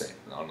on a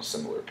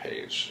similar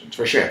page.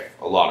 For sure,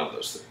 a lot of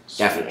those things.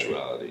 Definitely,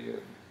 spirituality.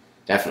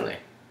 Definitely.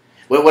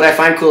 What I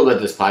find cool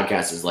about this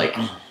podcast is like,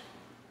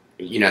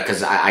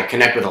 because I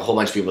connect with a whole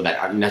bunch of people that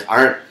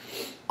aren't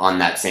on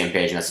that same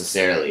page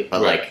necessarily,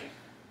 but like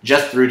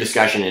just through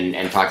discussion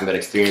and talking about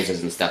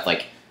experiences and stuff,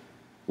 like,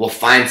 we'll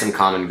find some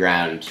common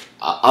ground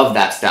of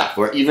that stuff,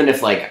 where even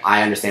if, like,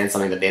 I understand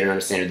something that they don't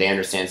understand, or they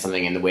understand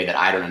something in the way that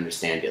I don't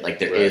understand it, like,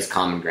 there is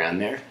common ground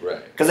there.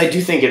 Right. Because I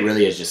do think it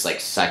really is just, like,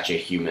 such a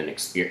human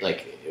experience.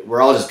 Like,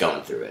 we're all just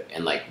going through it,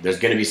 and, like, there's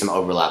going to be some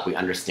overlap. We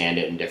understand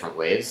it in different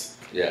ways.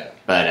 Yeah.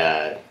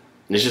 But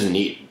it's just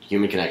neat.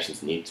 Human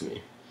connection's neat to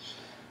me.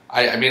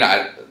 I mean,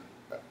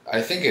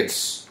 I think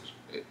it's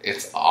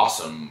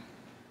awesome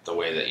the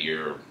way that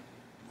you're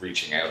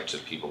reaching out to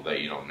people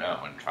that you don't know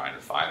and trying to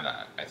find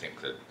that. I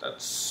think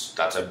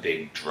that's a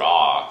big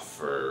draw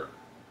for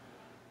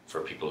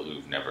people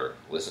who've never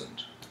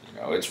listened.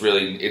 You know, it's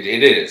really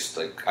it is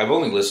like I've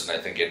only listened,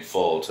 I think, in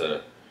full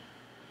to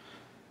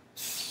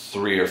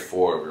 3 or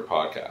 4 of your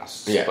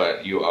podcasts. Yeah.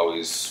 But you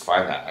always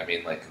find that. I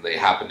mean, like, they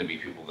happen to be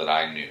people that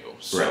I knew.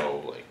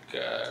 So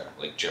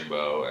like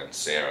Jimbo and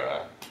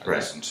Sarah I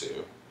listened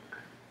to.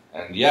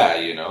 And yeah,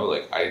 you know,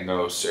 like, I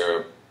know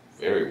Sarah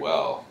very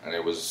well, and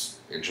it was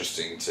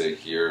interesting to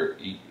hear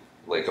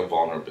like a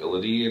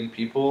vulnerability in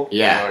people.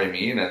 Yeah. You know what I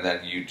mean? And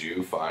then you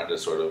do find a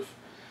sort of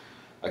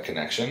a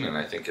connection, and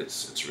I think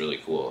it's really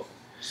cool.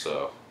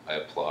 So I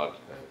applaud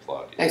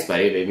you. Thanks,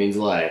 buddy. It means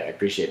a lot. I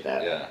appreciate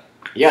that. Yeah.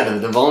 Yeah,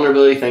 the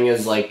vulnerability thing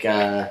is like,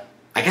 I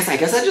guess that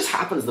just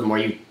happens the more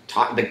you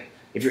talk. Like,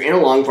 if you're in a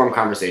long form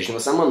conversation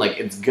with someone, like,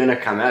 it's gonna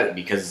come out,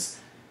 because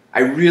I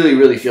really,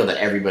 really feel that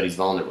everybody's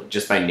vulnerable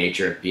just by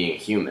nature of being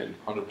human.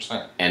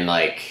 100%. And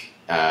like,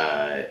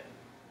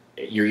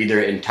 you're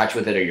either in touch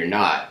with it or you're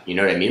not. You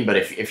know what I mean? But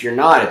if you're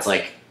not, it's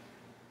like,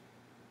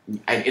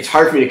 it's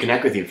hard for me to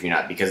connect with you if you're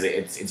not, because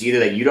it's either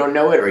that you don't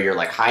know it or you're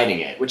like hiding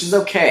it, which is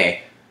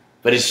okay.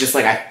 But it's just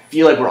like, I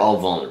feel like we're all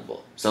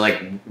vulnerable. So,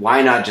 like,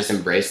 why not just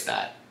embrace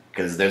that?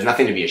 Because there's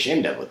nothing to be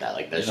ashamed of with that.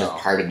 Like, that's just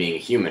part of being a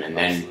human, and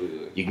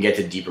then you can get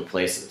to deeper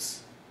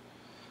places.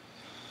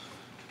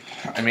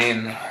 I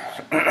mean,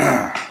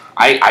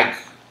 I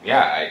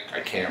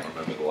can't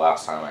remember the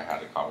last time I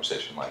had a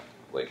conversation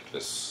like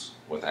this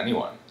with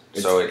anyone.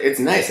 It's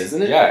nice,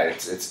 isn't it? Yeah,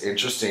 it's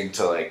interesting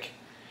to, like,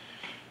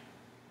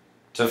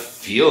 to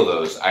feel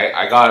those.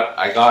 I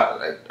got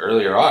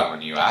earlier on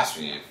when you asked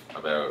me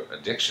about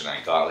addiction,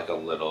 I got like a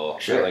little,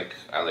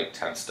 I like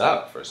tensed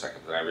up for a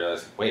second, and I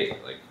realized, wait,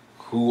 like,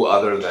 who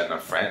other than a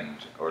friend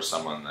or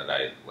someone that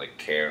I like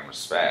care and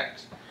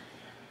respect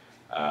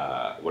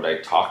would I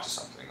talk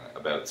to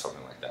about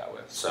something like that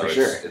with? So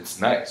it's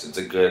nice. It's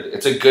a good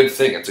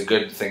thing. It's a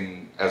good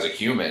thing as a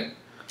human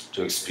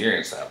to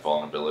experience that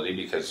vulnerability,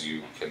 because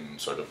you can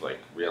sort of like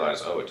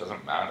realize, oh, it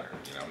doesn't matter.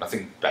 You know,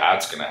 nothing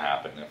bad's gonna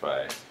happen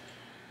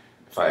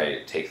if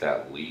I take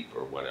that leap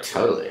or whatever.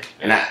 Totally.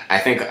 And I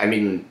think, I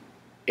mean,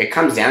 it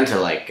comes down to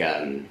like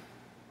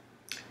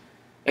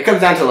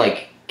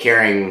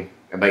caring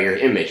about your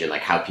image and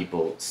like how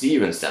people see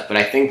you and stuff. But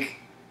I think,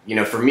 you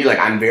know, for me, like,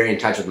 I'm very in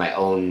touch with my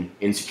own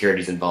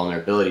insecurities and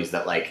vulnerabilities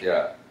that, like,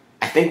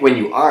 I think when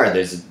you are,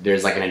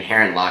 there's like an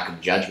inherent lack of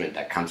judgment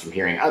that comes from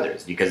hearing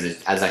others, because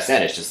as I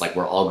said, it's just like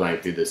we're all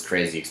going through this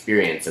crazy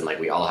experience, and like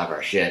we all have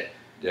our shit.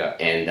 Yeah.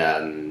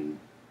 And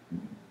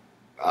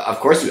of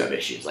course you have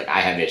issues. Like, I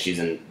have issues,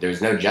 and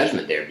there's no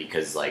judgment there,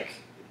 because like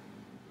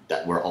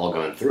that we're all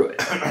going through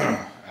it.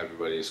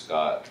 Everybody's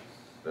got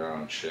their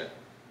own shit.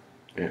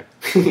 Yeah.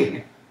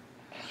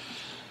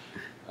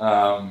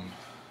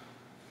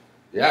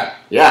 Yeah.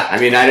 Yeah. I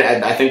mean,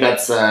 I think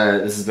that's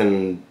this has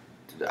been.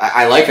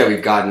 I like that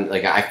we've gotten,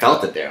 like, I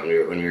felt it there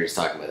when we were just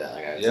talking about that.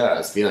 Like, I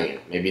was feeling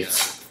it. Maybe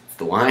it's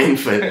the wine,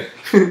 but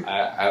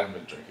I haven't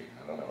been drinking.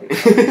 I don't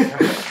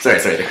know.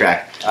 Sorry, the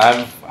crack.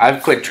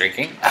 I've quit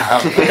drinking.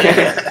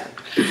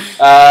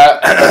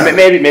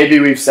 Maybe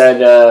we've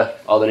said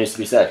all that needs to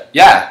be said.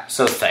 Yeah.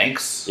 So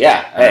thanks.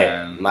 Yeah.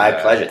 Hey, my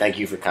pleasure. Thank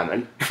you for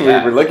coming.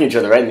 Yeah. We're looking each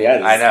other right in the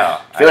eyes. I know.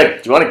 I feel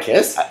like, do you want a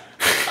kiss?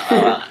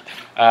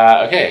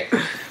 Okay.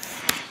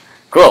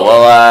 Cool.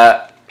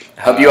 Well,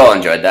 hope you all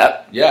enjoyed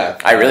that. Yeah.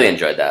 I really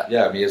enjoyed that.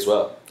 Yeah, me as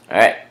well. All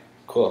right.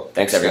 Cool.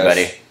 Thanks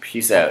everybody. Guys.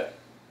 Peace out.